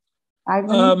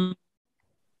 Ivan?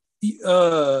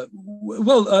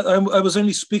 Well, I was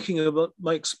only speaking about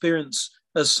my experience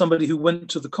as somebody who went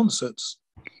to the concerts.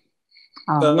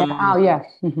 Yeah.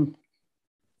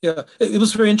 Yeah, it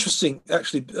was very interesting,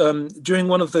 actually. During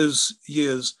one of those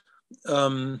years,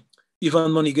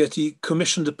 Ivan Monighetti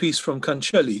commissioned a piece from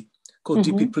Cancelli called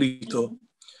Tipi Plito,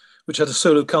 which had a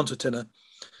solo countertenor.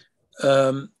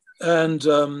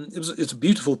 It's a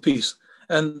beautiful piece.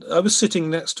 And I was sitting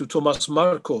next to Tomás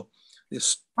Marco, this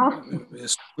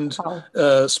esteemed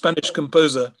Spanish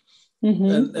composer.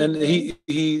 And he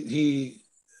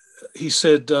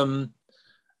said,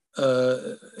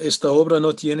 esta obra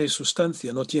no tiene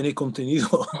sustancia, no tiene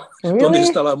contenido. Really? ¿Dónde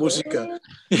está la música?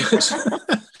 Yes.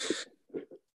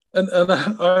 and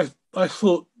I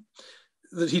thought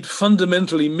that he'd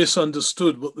fundamentally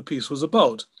misunderstood what the piece was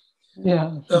about.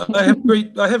 Yeah. I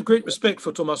have great respect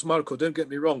for Tomás Marco, don't get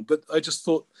me wrong, but I just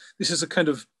thought this is a kind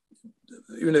of,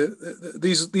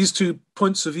 these two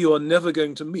points of view are never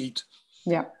going to meet.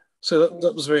 Yeah. So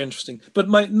that was very interesting. But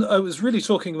I was really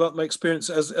talking about my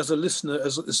experience as a listener,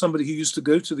 as somebody who used to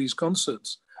go to these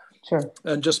concerts. Sure.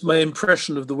 And just my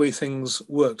impression of the way things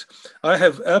worked. I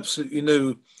have absolutely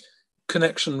no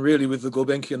connection really with the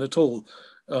Gulbenkian at all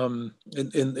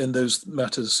in those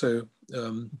matters. So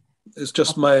it's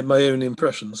just my own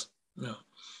impressions. Yeah.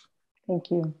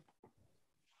 Thank you.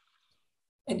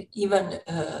 And even,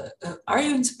 are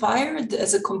you inspired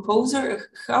as a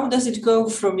composer? How does it go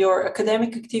from your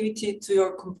academic activity to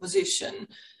your composition?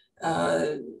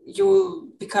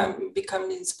 You become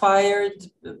inspired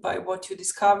by what you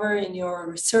discover in your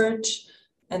research,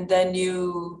 and then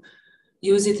you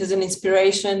use it as an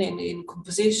inspiration in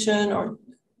composition, or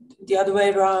the other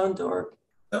way around? Or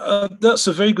that's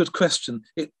a very good question.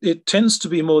 It tends to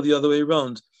be more the other way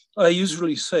around. I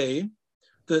usually say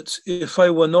that if I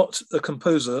were not a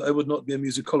composer, I would not be a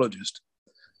musicologist,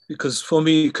 because for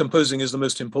me, composing is the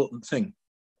most important thing.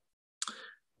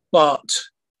 But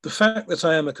the fact that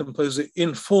I am a composer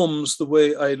informs the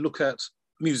way I look at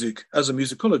music as a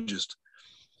musicologist.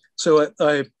 So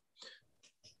I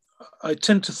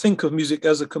tend to think of music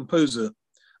as a composer.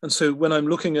 And so when I'm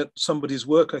looking at somebody's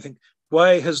work, I think,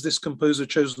 why has this composer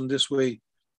chosen this way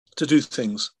to do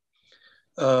things?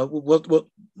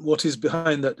 What is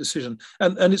behind that decision?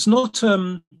 And it's not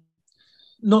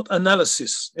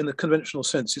analysis in the conventional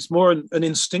sense. It's more an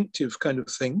instinctive kind of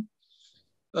thing,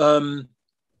 and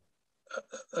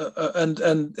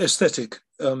aesthetic.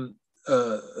 There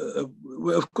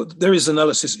is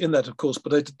analysis in that, of course,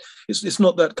 but it's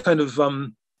not that kind of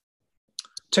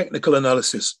technical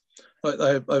analysis.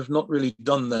 I've not really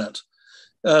done that.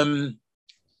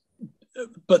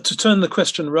 But to turn the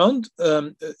question around,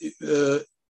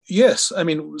 yes, I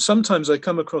mean, sometimes I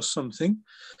come across something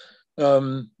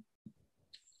that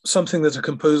a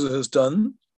composer has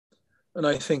done, and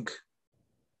I think,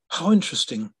 how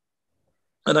interesting.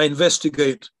 And I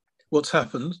investigate what's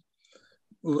happened,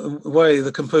 why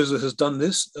the composer has done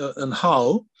this, and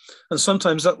how. And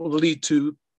sometimes that will lead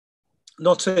to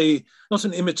not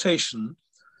an imitation,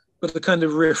 but a kind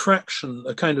of refraction,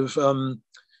 a kind of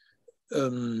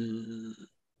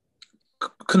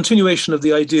continuation of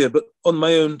the idea, but on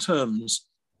my own terms.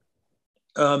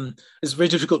 It's very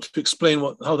difficult to explain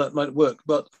how that might work.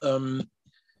 But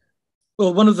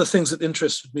well, one of the things that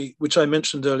interested me, which I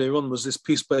mentioned earlier on, was this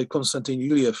piece by Konstantin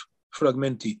Iliev,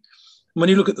 Fragmenti. When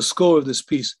you look at the score of this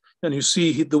piece and you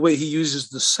see the way he uses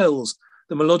the cells,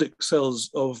 the melodic cells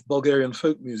of Bulgarian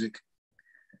folk music,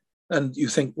 and you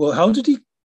think, well, how did he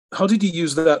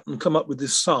use that and come up with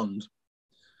this sound,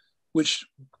 which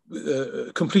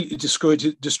completely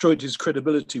destroyed his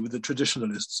credibility with the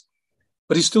traditionalists?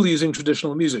 But he's still using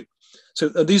traditional music. So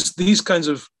these kinds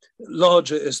of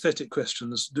larger aesthetic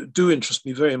questions do interest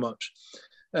me very much.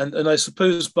 And I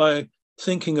suppose by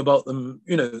thinking about them,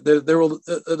 they're all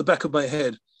at the back of my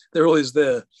head. They're always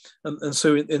there. And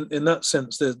so in that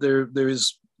sense, there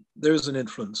is an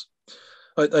influence.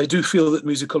 I do feel that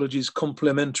musicology is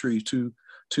complementary to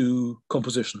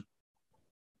composition.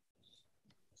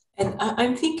 And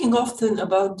I'm thinking often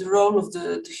about the role of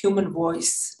the human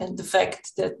voice and the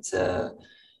fact that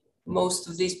most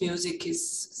of this music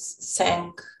is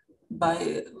sang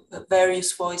by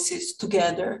various voices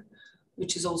together,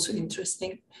 which is also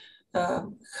interesting.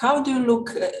 How do you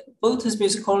look, both as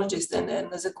musicologist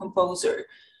and as a composer,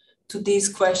 to these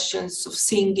questions of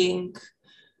singing,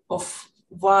 of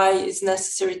why it's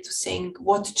necessary to sing,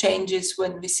 what changes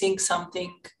when we sing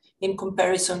something in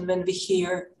comparison when we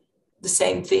hear the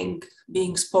same thing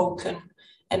being spoken,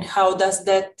 and how does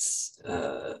that,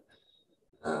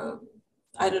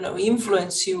 I don't know,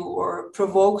 influence you or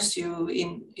provokes you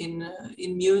in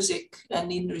music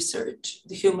and in research,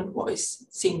 the human voice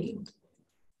singing?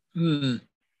 You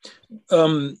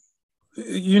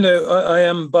know, I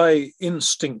am by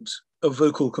instinct a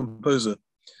vocal composer.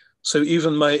 So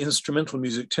even my instrumental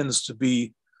music tends to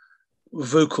be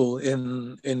vocal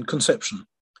in conception.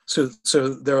 So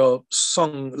there are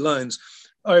sung lines.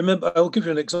 I remember, I'll give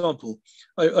you an example.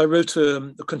 I wrote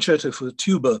a concerto for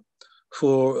tuba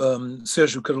for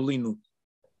Sergio Carolino.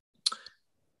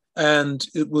 And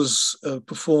it was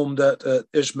performed at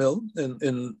Esmel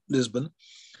in Lisbon.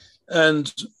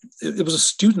 And it was a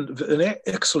student, an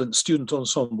excellent student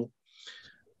ensemble.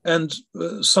 And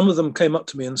some of them came up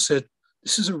to me and said,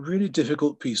 this is a really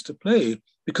difficult piece to play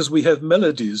because we have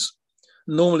melodies.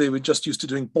 Normally we're just used to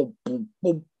doing boom, boom,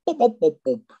 boom, boom, boom, boom,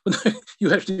 boom.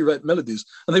 You actually write melodies,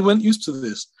 and they weren't used to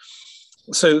this.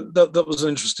 So that was an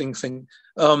interesting thing.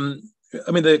 I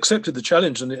mean, they accepted the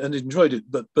challenge and enjoyed it,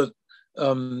 but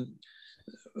I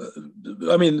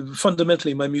mean,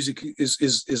 fundamentally, my music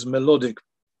is melodic.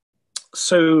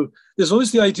 So there's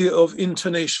always the idea of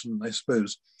intonation, I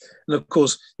suppose. And of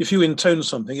course, if you intone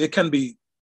something, it can be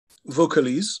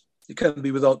vocalese, it can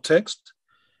be without text.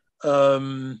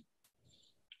 But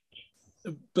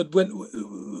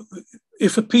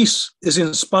if a piece is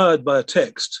inspired by a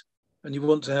text and you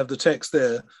want to have the text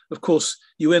there, of course,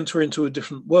 you enter into a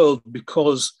different world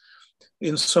because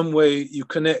in some way you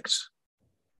connect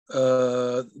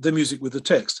the music with the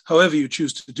text, however you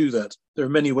choose to do that. There are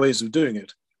many ways of doing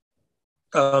it.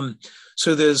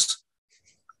 So there's,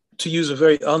 to use a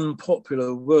very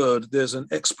unpopular word, there's an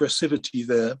expressivity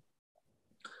there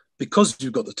because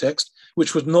you've got the text,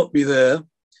 which would not be there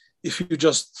if you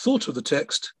just thought of the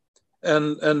text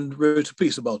and wrote a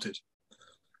piece about it.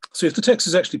 So if the text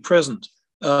is actually present,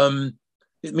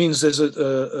 it means there's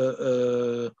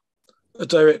a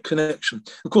direct connection.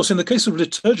 Of course, in the case of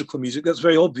liturgical music, that's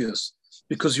very obvious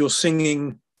because you're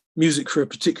singing music for a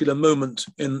particular moment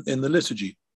in the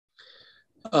liturgy.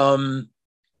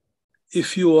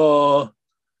 If you are,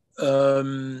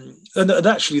 and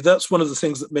actually that's one of the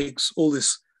things that makes all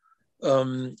this,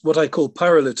 what I call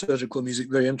paraliturgical music,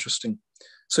 very interesting.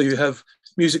 So you have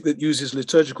music that uses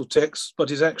liturgical texts,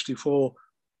 but is actually for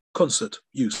concert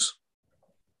use.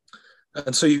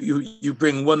 And so you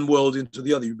bring one world into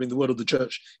the other. You bring the world of the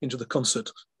church into the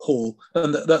concert hall.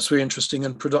 And that's very interesting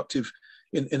and productive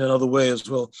in another way as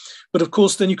well. But of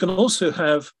course, then you can also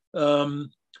have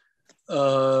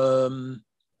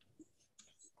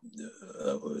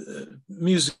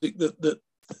music that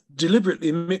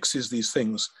deliberately mixes these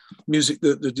things. Music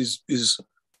that is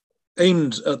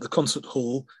aimed at the concert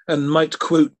hall and might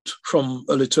quote from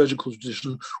a liturgical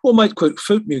tradition or might quote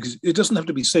folk music. It doesn't have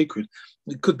to be sacred.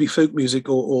 It could be folk music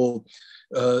or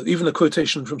even a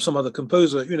quotation from some other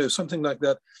composer, you know, something like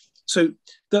that. So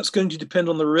that's going to depend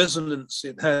on the resonance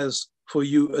it has for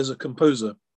you as a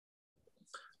composer.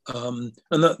 And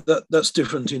that's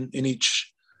different in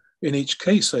each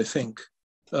case, I think.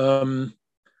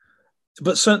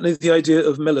 But certainly the idea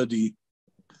of melody,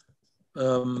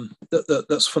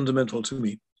 that's fundamental to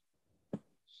me.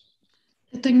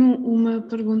 Eu tenho uma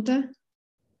pergunta.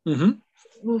 Uhum.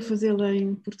 Vou fazê-la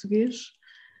em português.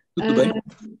 Tudo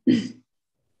bem.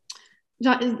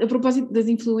 Já, a propósito das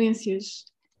influências,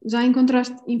 já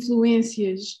encontraste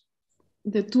influências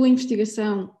da tua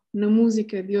investigação na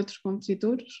música de outros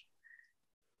compositores?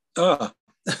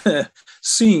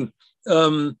 Sim.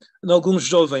 Em alguns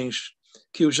jovens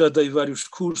que eu já dei vários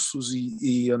cursos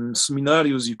e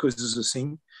seminários e coisas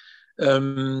assim,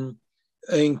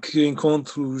 em que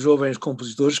encontro jovens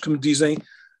compositores que me dizem: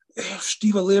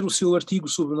 estive a ler o seu artigo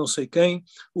sobre não sei quem,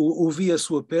 ouvi a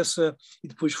sua peça e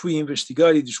depois fui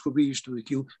investigar e descobri isto e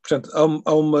aquilo. Portanto,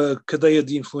 há uma cadeia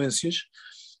de influências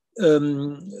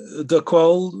da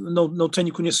qual não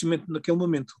tenho conhecimento naquele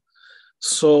momento.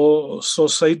 Só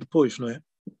sei depois, não é?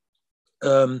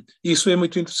 Isso é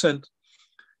muito interessante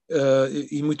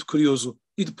e muito curioso.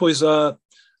 E depois há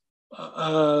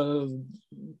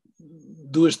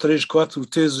 2, 3, 4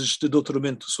 teses de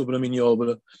doutoramento sobre a minha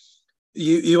obra.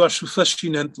 E eu acho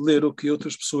fascinante ler o que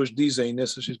outras pessoas dizem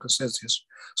nessas circunstâncias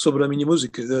sobre a minha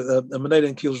música, a maneira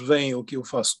em que eles veem o que eu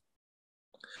faço.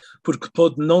 Porque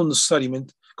pode não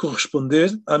necessariamente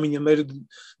corresponder à minha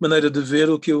maneira de ver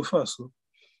o que eu faço.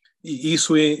 E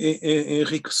isso é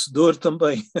enriquecedor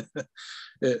também.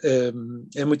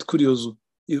 É muito curioso.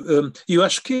 Eu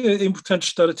acho que é importante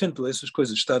estar atento a essas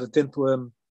coisas, estar atento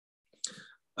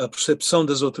à percepção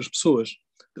das outras pessoas,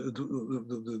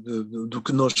 do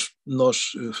que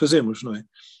nós fazemos, não é?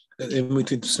 É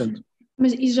muito interessante.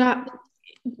 Mas e já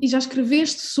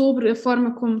escreveste sobre a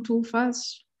forma como tu o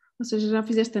fazes? Ou seja, já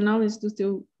fizeste análise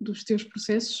dos teus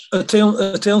processos?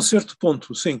 Até um certo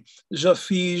ponto, sim. Já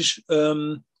fiz...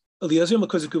 aliás, é uma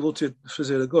coisa que eu vou ter de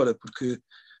fazer agora, porque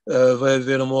vai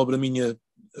haver uma obra minha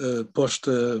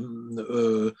posta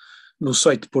no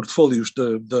site de portfólios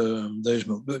da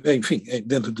ESMA, enfim,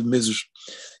 dentro de meses,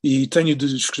 e tenho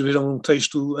de escrever um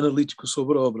texto analítico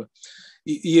sobre a obra.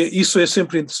 E isso é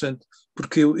sempre interessante,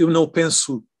 porque eu não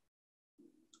penso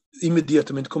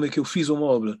imediatamente como é que eu fiz uma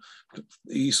obra.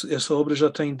 Essa obra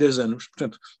já tem 10 anos,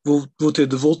 portanto, vou ter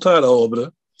de voltar à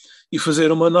obra e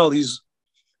fazer uma análise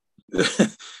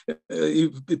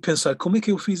e pensar como é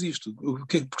que eu fiz isto,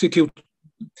 porque é que eu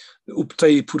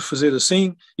optei por fazer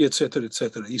assim, e etc,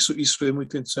 etc. Isso é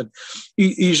muito interessante.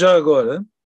 E já agora,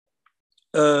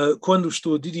 quando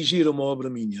estou a dirigir uma obra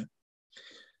minha,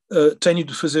 tenho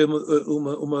de fazer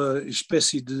uma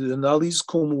espécie de análise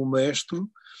como um maestro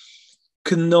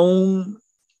que não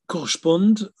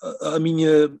corresponde à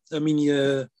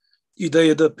minha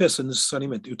ideia da peça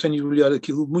necessariamente. Eu tenho de olhar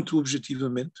aquilo muito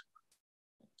objetivamente,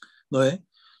 não é?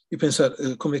 E pensar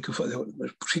como é que eu faço,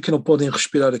 mas porquê que não podem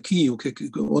respirar aqui,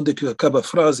 onde é que acaba a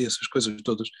frase e essas coisas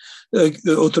todas.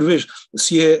 Outra vez,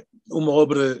 se é uma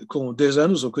obra com 10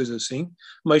 anos ou coisa assim,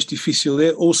 mais difícil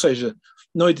é, ou seja,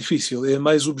 não é difícil, é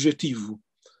mais objetivo,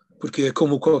 porque é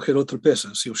como qualquer outra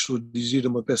peça. Se eu estou a dirigir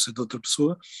uma peça de outra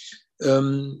pessoa,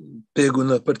 pego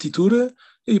na partitura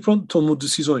e pronto, tomo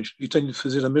decisões, e tenho de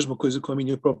fazer a mesma coisa com a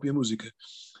minha própria música.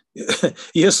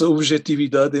 E essa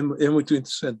objetividade é muito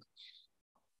interessante.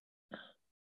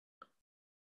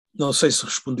 Não sei se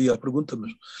respondi à pergunta,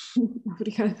 mas...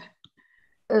 Obrigada.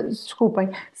 Desculpem,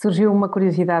 surgiu uma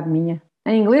curiosidade minha.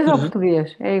 Em inglês ou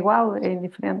português? É igual? É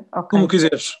indiferente? Okay. Como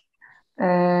quiseres.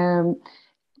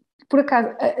 Por acaso,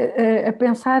 a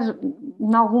pensar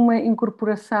em alguma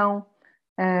incorporação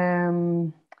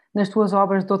nas tuas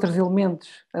obras de outros elementos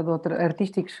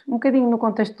artísticos, um bocadinho no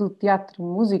contexto do teatro,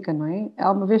 música, não é?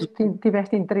 Alguma vez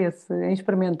tiveste interesse em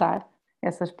experimentar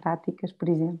essas práticas, por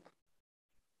exemplo?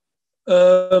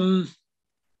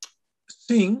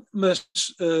 Sim, mas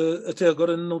até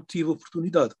agora não tive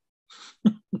oportunidade.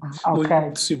 Ok.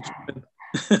 Muito simplesmente.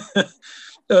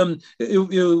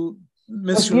 Eu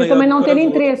mencionei... Podias também não ter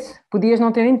interesse. Podias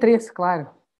não ter interesse, claro.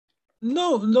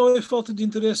 Não é falta de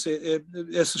interesse.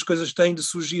 Essas coisas têm de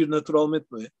surgir naturalmente,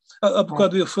 não é? Há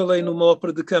bocado eu falei numa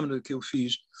ópera de câmara que eu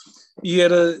fiz e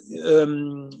era...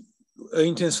 a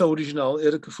intenção original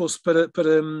era que fosse para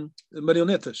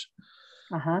marionetas.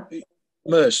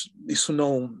 Mas isso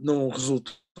não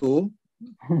resultou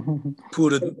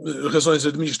por razões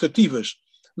administrativas.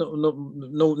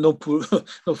 Não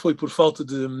foi por falta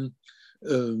de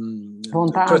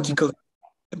prática.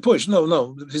 Pois,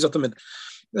 não, exatamente.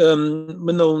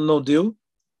 Mas não deu,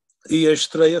 e a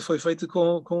estreia foi feita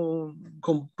com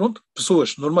pronto,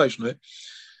 pessoas normais, não é?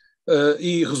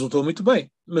 E resultou muito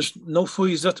bem, mas não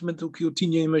foi exatamente o que eu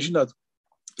tinha imaginado.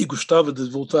 E gostava de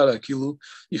voltar àquilo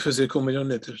e fazer com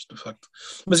marionetas, de facto.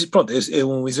 Mas pronto, é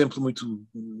um exemplo muito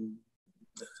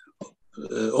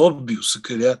óbvio, se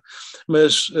calhar.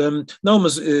 Mas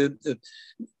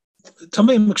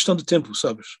também é uma questão de tempo,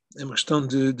 sabes? É uma questão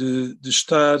de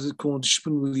estar com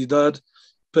disponibilidade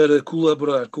para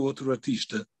colaborar com outro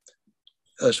artista,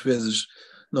 às vezes,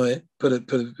 não é? Para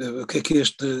o que é que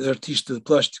este artista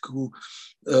plástico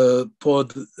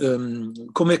pode...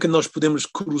 como é que nós podemos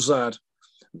cruzar?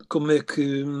 Como é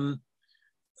que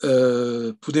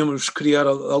podemos criar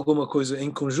alguma coisa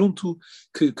em conjunto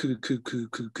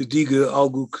que diga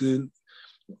algo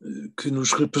que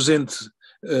nos represente,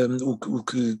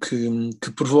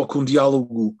 que provoque um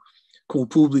diálogo com o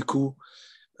público.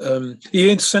 E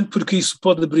é interessante porque isso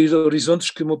pode abrir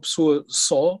horizontes que uma pessoa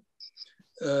só,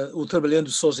 ou trabalhando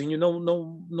sozinho,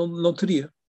 não teria.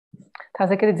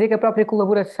 Estás a querer dizer que a própria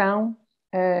colaboração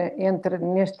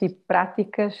neste tipo de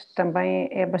práticas também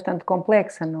é bastante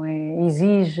complexa, não é?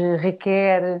 Exige,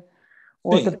 requer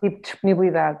outro tipo de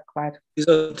disponibilidade, claro.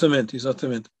 Exatamente.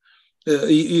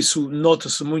 E isso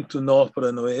nota-se muito na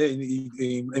ópera, não é?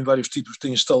 Em vários tipos de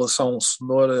instalação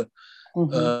sonora.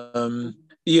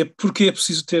 E é porque é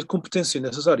preciso ter competência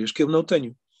nessas áreas, que eu não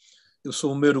tenho. Eu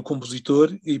sou um mero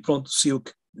compositor e pronto, se eu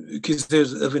quiser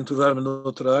aventurar-me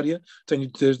noutra área, tenho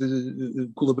de ter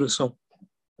colaboração.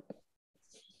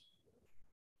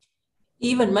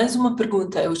 Ivan, mais uma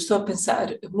pergunta. Eu estou a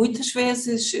pensar, muitas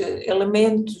vezes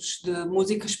elementos de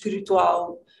música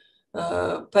espiritual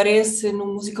aparecem na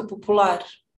música popular,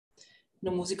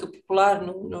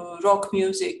 no rock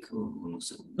music.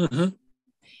 Uhum.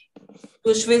 Tu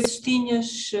às vezes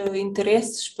tinhas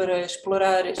interesses para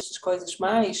explorar estas coisas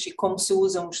mais e como se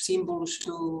usam os símbolos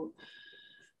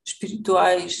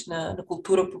espirituais na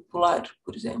cultura popular,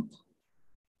 por exemplo.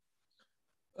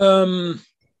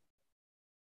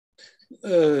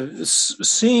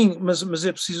 Sim, mas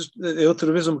é preciso, é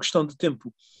outra vez uma questão de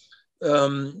tempo.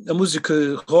 A música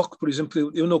rock, por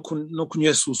exemplo, eu não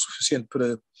conheço o suficiente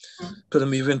para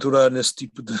me aventurar nesse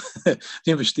tipo de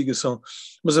investigação,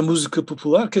 mas a música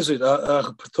popular, quer dizer, há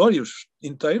repertórios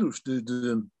inteiros de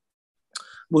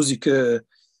música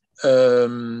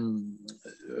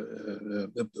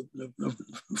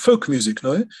folk music,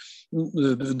 não é?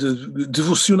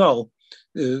 Devocional,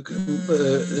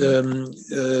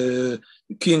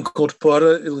 que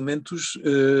incorpora elementos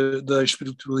da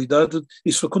espiritualidade.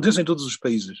 Isso acontece em todos os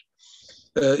países.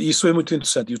 Isso é muito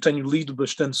interessante. Eu tenho lido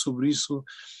bastante sobre isso.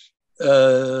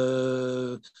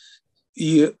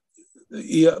 E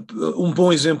um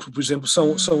bom exemplo, por exemplo,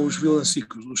 são os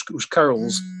villancicos, os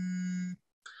carols.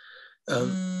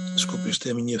 Desculpa, esta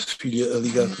é a minha filha a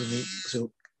ligar para mim.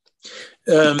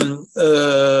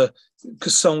 Que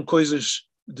são coisas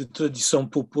de tradição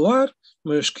popular,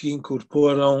 mas que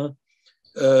incorporam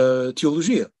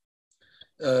teologia.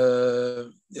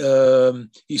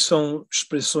 E são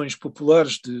expressões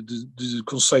populares de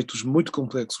conceitos muito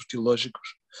complexos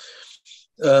teológicos.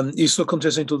 Isso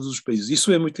acontece em todos os países.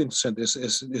 Isso é muito interessante,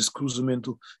 esse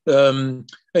cruzamento.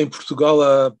 Em Portugal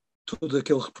há todo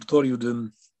aquele repertório de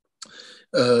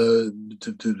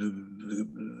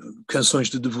canções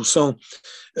de devoção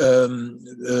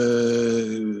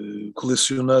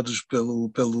colecionados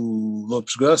pelo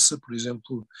Lopes Graça, por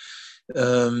exemplo,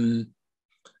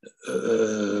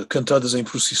 cantadas em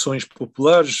procissões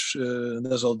populares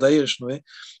nas aldeias, não é?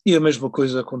 E a mesma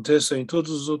coisa acontece em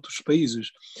todos os outros países.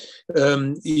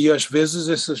 E às vezes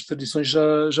essas tradições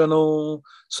já não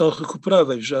são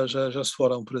recuperáveis, já se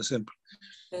foram para sempre.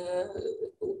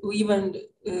 Ivan,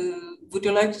 would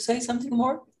you like to say something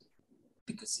more?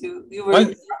 Because you were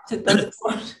interrupted by the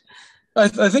phone.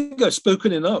 I think I've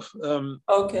spoken enough.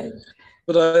 Okay.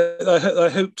 But I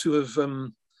hope to have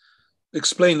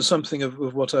explained something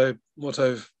of what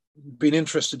I've been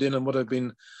interested in and what I've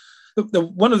been.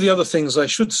 One of the other things I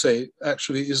should say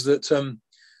actually is that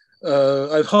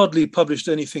I've hardly published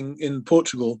anything in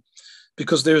Portugal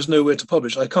because there is nowhere to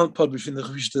publish. I can't publish in the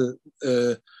Revista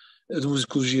de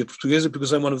Musicologia Portuguesa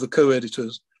because I'm one of the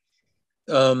co-editors.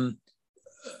 And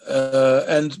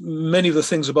many of the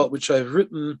things about which I've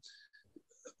written,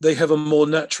 they have a more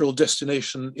natural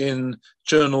destination in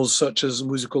journals such as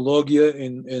Musicologia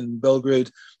in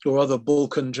Belgrade or other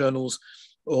Balkan journals,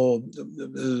 or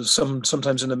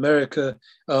sometimes in America.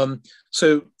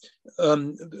 So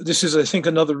this is, I think,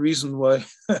 another reason why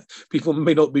people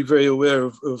may not be very aware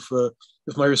of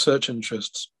my research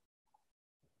interests.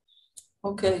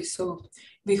 Okay, so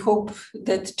we hope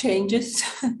that changes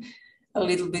a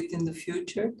little bit in the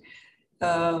future.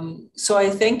 So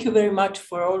I thank you very much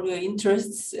for all your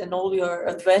interests and all your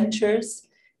adventures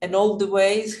and all the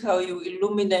ways how you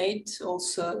illuminate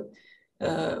also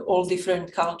all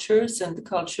different cultures and the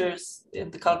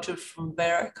culture from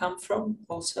where I come from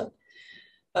also.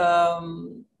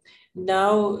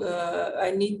 Now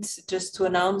I need just to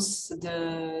announce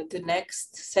the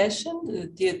next session.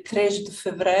 Dia 3 de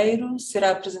fevereiro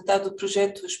será apresentado o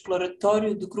projeto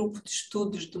exploratório do Grupo de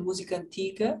Estudos de Música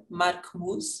Antiga,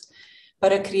 MUS,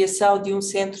 para a criação de um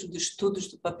centro de estudos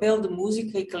do papel de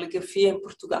música e caligrafia em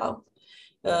Portugal.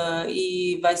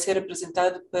 E vai ser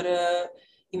apresentado para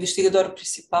investigador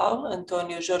principal,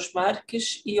 António Jorge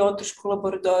Marques, e outros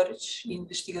colaboradores e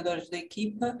investigadores da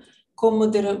equipa, com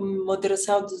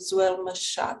moderação de Zuelma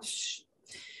Chaves.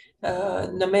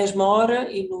 Na mesma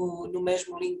hora e no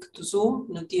mesmo link do Zoom,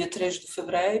 no dia 3 de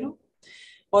fevereiro.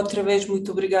 Outra vez,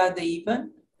 muito obrigada, Ivan.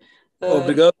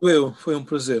 Obrigado eu, foi um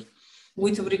prazer.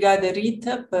 Muito obrigada,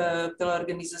 Rita, pela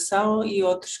organização e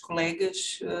outros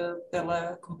colegas pelo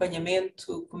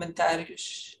acompanhamento,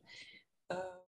 comentários.